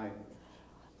 Aye.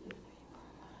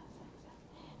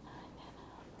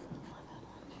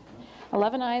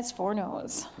 Eleven ayes, 4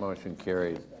 noes. Motion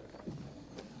carried.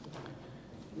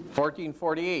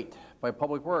 1448, by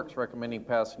Public Works, recommending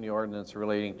passing the ordinance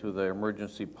relating to the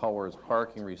emergency powers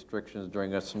parking restrictions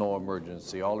during a snow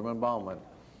emergency. Alderman Bauman.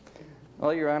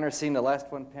 Well, Your Honor, seeing the last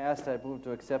one passed, I move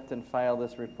to accept and file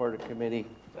this report of committee.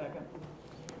 Second.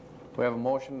 We have a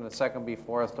motion and a second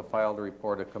before us to file the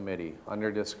report of committee. Under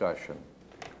discussion.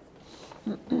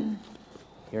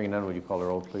 Hearing none, would you call the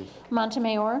roll, please?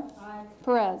 Montemayor.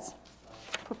 Perez.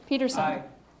 Peterson.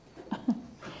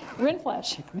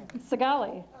 Rindfleisch.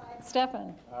 Segali.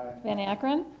 Steffen. Van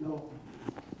Akkeren. No.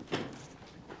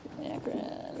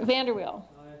 Vanderweel.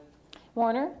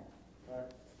 Warner.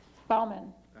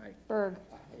 Bauman. Berg.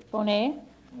 Bonet.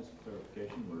 Just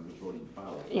clarification, we're just voting to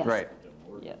file it. Yes. Right.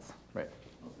 Yes. Right.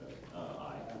 Okay.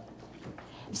 Aye.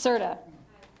 Serta.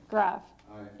 Graf.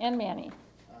 And Manny.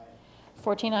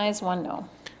 14 ayes, 1 no.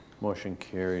 Motion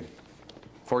carried.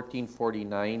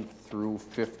 1449 through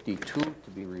 52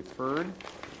 to be referred.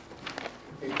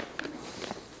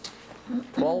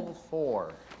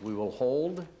 12-4, we will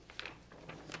hold.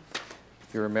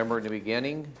 If you remember in the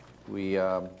beginning, we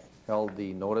held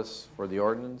the notice for the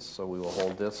ordinance, so we will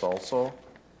hold this also.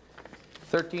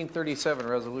 1337,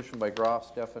 resolution by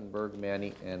Graf, Steffen, Berg,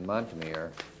 Manny, and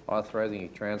Montemayor, authorizing a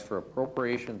transfer of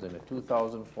appropriations in the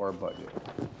 2004 budget.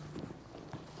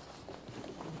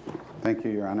 Thank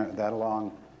you, Your Honor. That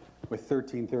along with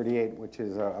 1338, which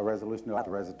is a resolution to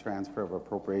authorize a transfer of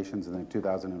appropriations in the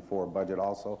 2004 budget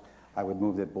also, I would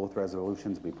move that both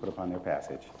resolutions be put upon their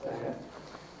passage.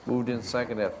 Moved in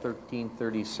second that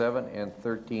 1337 and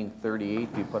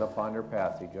 1338 be put upon their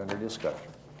passage under discussion.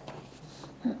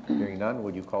 Hearing none,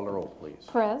 would you call the roll, please?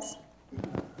 Perez.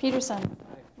 Peterson.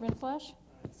 Rindfleisch.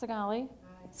 Segali.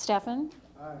 Steffen.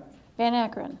 Van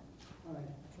Akkeren.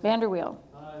 Vanderweel.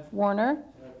 Warner.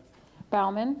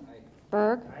 Bauman.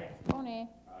 Berg. Bonet.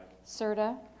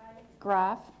 Serta.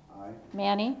 Graf.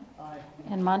 Manny.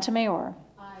 And Montemayor.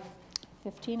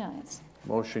 15 ayes.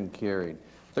 Motion carried.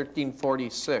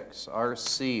 1346,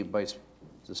 RC by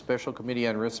the Special Committee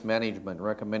on Risk Management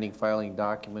recommending filing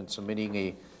documents submitting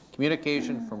a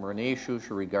communication from Renee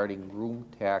Schuscher regarding room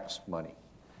tax money.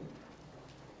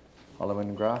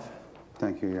 Alderman Graf.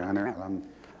 Thank you, Your Honor. On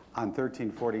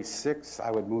 1346,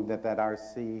 I would move that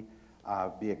RC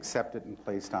be accepted and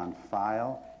placed on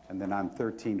file. And then on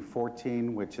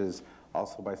 1314, which is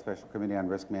also by Special Committee on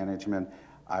Risk Management,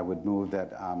 I would move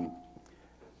that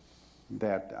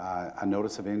a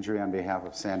notice of injury on behalf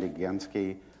of Sandy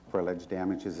Genske for alleged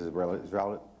damages as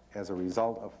a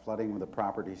result of flooding with the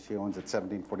property she owns at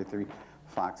 1743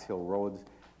 Fox Hill Road,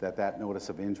 that notice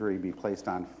of injury be placed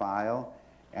on file.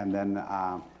 And then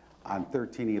on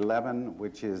 1311,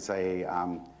 which is a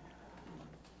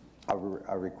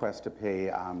request to pay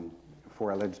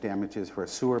for alleged damages for a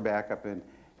sewer backup in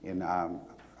a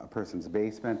person's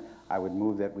basement, I would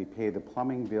move that we pay the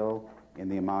plumbing bill in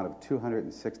the amount of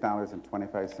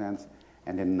 $206.25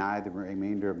 and deny the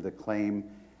remainder of the claim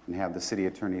and have the city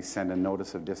attorney send a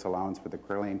notice of disallowance for the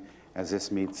claim, as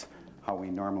this meets how we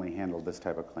normally handle this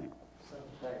type of claim.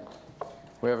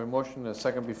 We have a motion and a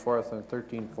second before us on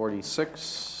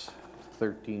 1346,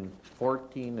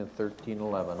 1314, and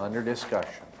 1311. Under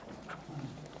discussion.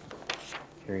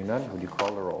 Hearing none, would you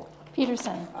call the roll?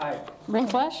 Peterson.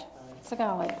 Rindfleisch.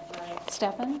 Segali.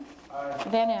 Steffen.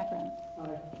 Van Akkeren.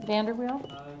 Vanderweel.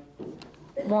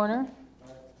 Warner.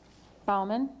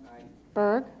 Bauman.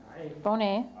 Berg.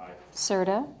 Bonet.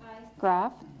 Serta.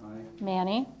 Graf.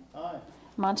 Manny.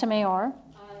 Montemayor.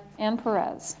 And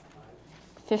Perez.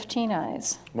 15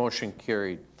 ayes. Motion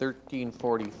carried.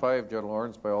 1345, general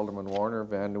ordinance by Alderman Warner,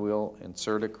 Vanderweel, and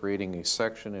Serta creating a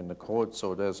section in the code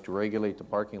so as to regulate the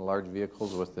parking of large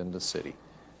vehicles within the city.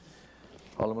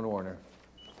 Alderman Warner.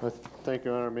 Thank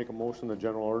you, Your Honor. Make a motion the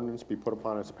general ordinance be put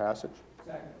upon its passage.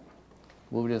 Second.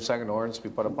 Moved in second, ordinance be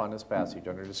put upon its passage.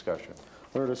 Under discussion.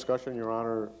 Under discussion, Your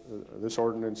Honor, this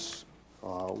ordinance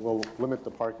will limit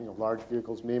the parking of large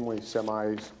vehicles, namely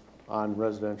semis, on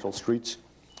residential streets.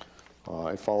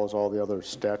 It follows all the other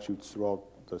statutes throughout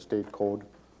the state code,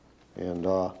 and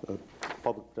the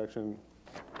Public Protection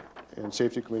and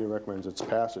Safety Committee recommends its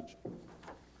passage.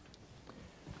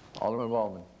 Alderman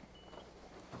Baldwin.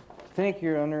 Thank you,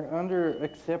 Your Honor. Under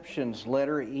exceptions,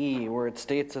 letter E, where it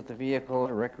states that the vehicle,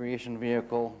 a recreation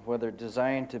vehicle, whether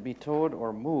designed to be towed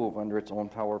or move under its own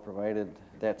power, provided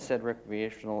that said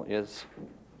recreational is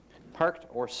parked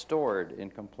or stored in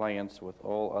compliance with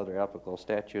all other applicable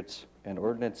statutes and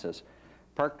ordinances.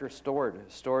 Parked or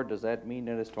stored. Stored, does that mean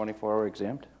that it's 24-hour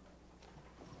exempt?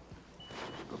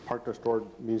 Parked or stored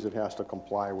means it has to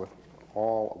comply with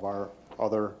all of our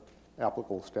other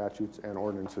applicable statutes and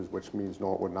ordinances, which means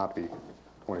no, it would not be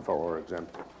 24-hour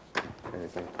exempt.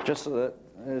 Anything. Just so that,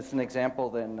 as an example,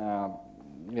 then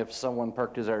if someone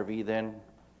parked his RV then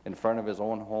in front of his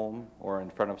own home or in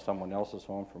front of someone else's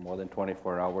home for more than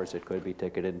 24 hours, it could be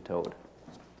ticketed and towed.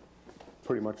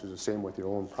 Pretty much is the same with your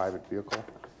own private vehicle,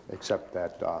 except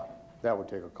that that would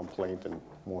take a complaint, and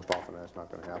most often that's not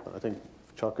going to happen. I think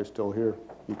if Chuck is still here,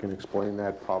 he can explain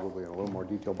that probably in a little more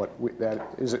detail, but that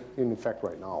is in effect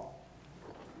right now.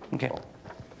 Okay. So.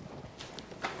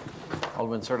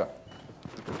 Alderman Serta.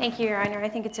 Thank you, Your Honor. I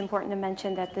think it's important to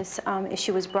mention that this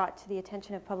issue was brought to the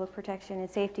attention of Public Protection and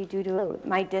Safety due to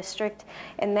my district,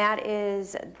 and that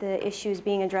is the issues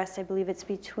being addressed. I believe it's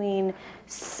between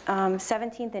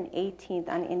 17th and 18th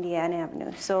on Indiana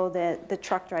Avenue. So the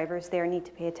truck drivers there need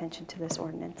to pay attention to this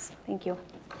ordinance. Thank you.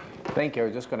 Thank you. I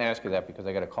was just going to ask you that because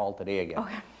I got a call today again.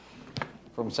 Okay.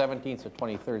 From 17th to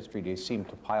 23rd Street, they seem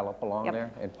to pile up along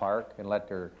there and park and let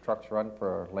their trucks run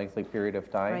for a lengthy period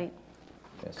of time. Right.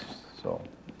 Yes, so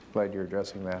glad you're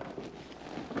addressing that.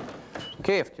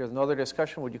 Okay, if there's no other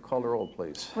discussion, would you call the roll,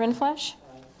 please? Rindfleisch.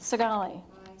 Segali.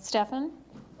 Steffen.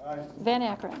 Van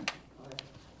Akkeren.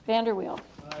 Vanderweel.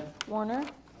 Warner.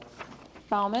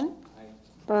 Bauman.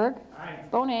 Berg.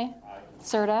 Bonet.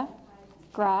 Serta.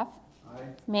 Graf.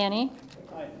 Manny.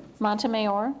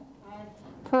 Montemayor.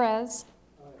 Perez.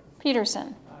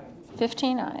 Peterson.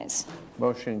 15 ayes.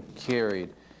 Motion carried.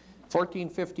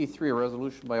 1453, a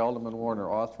resolution by Alderman Warner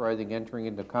authorizing entering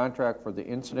into contract for the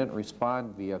incident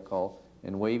respond vehicle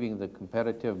and waiving the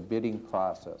competitive bidding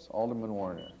process. Alderman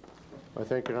Warner. I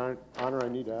thank Your Honor. I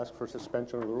need to ask for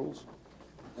suspension of the rules.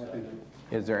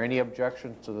 Is there any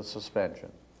objections to the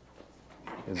suspension?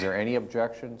 Is there any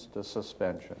objections to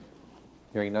suspension?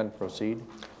 Hearing none, proceed.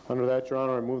 Under that, Your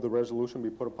Honor, I move the resolution be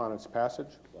put upon its passage.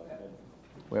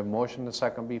 We have a motion and a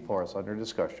second before us. Under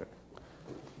discussion.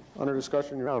 Under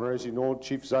discussion, Your Honor, as you know,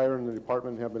 Chief Zier and the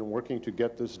department have been working to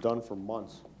get this done for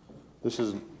months. This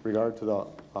is in regard to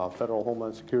the Federal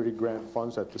Homeland Security grant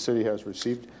funds that the city has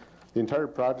received. The entire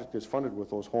project is funded with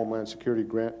those Homeland Security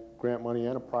grant money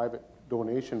and a private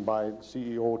donation by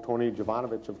CEO Tony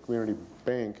Jovanovich of Community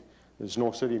Bank. There's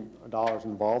no city dollars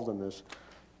involved in this.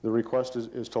 The request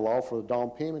is to allow for the down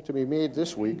payment to be made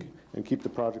this week and keep the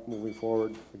project moving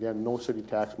forward. Again, no city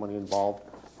tax money involved,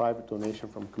 private donation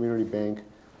from Community Bank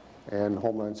and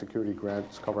Homeland Security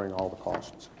grants covering all the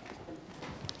costs.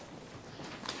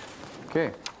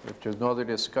 Okay, if there's no other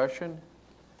discussion,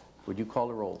 would you call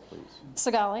the roll, please?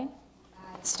 Segali.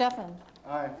 Steffen.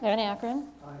 Aye. Van Akkeren.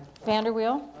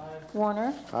 Vanderweel.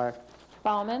 Warner. Aye.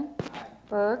 Bauman.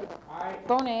 Berg.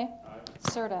 Bonet.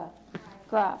 Serta.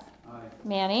 Graf.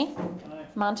 Manny.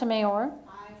 Montemayor.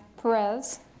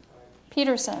 Perez.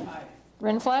 Peterson.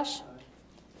 Rindfleisch.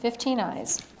 15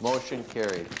 ayes. Motion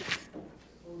carried.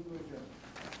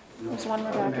 There's one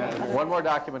more document. One more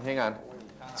document, hang on.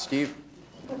 Steve?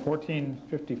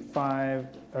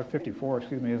 54,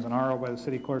 excuse me, is an RO by the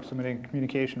city clerk submitting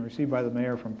communication received by the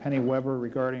mayor from Penny Weber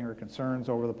regarding her concerns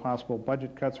over the possible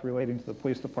budget cuts relating to the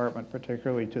police department,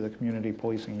 particularly to the community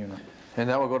policing unit. And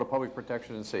that will go to public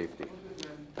protection and safety.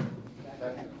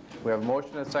 We have a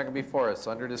motion and a second before us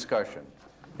under discussion.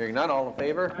 Hearing none, all in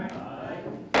favor?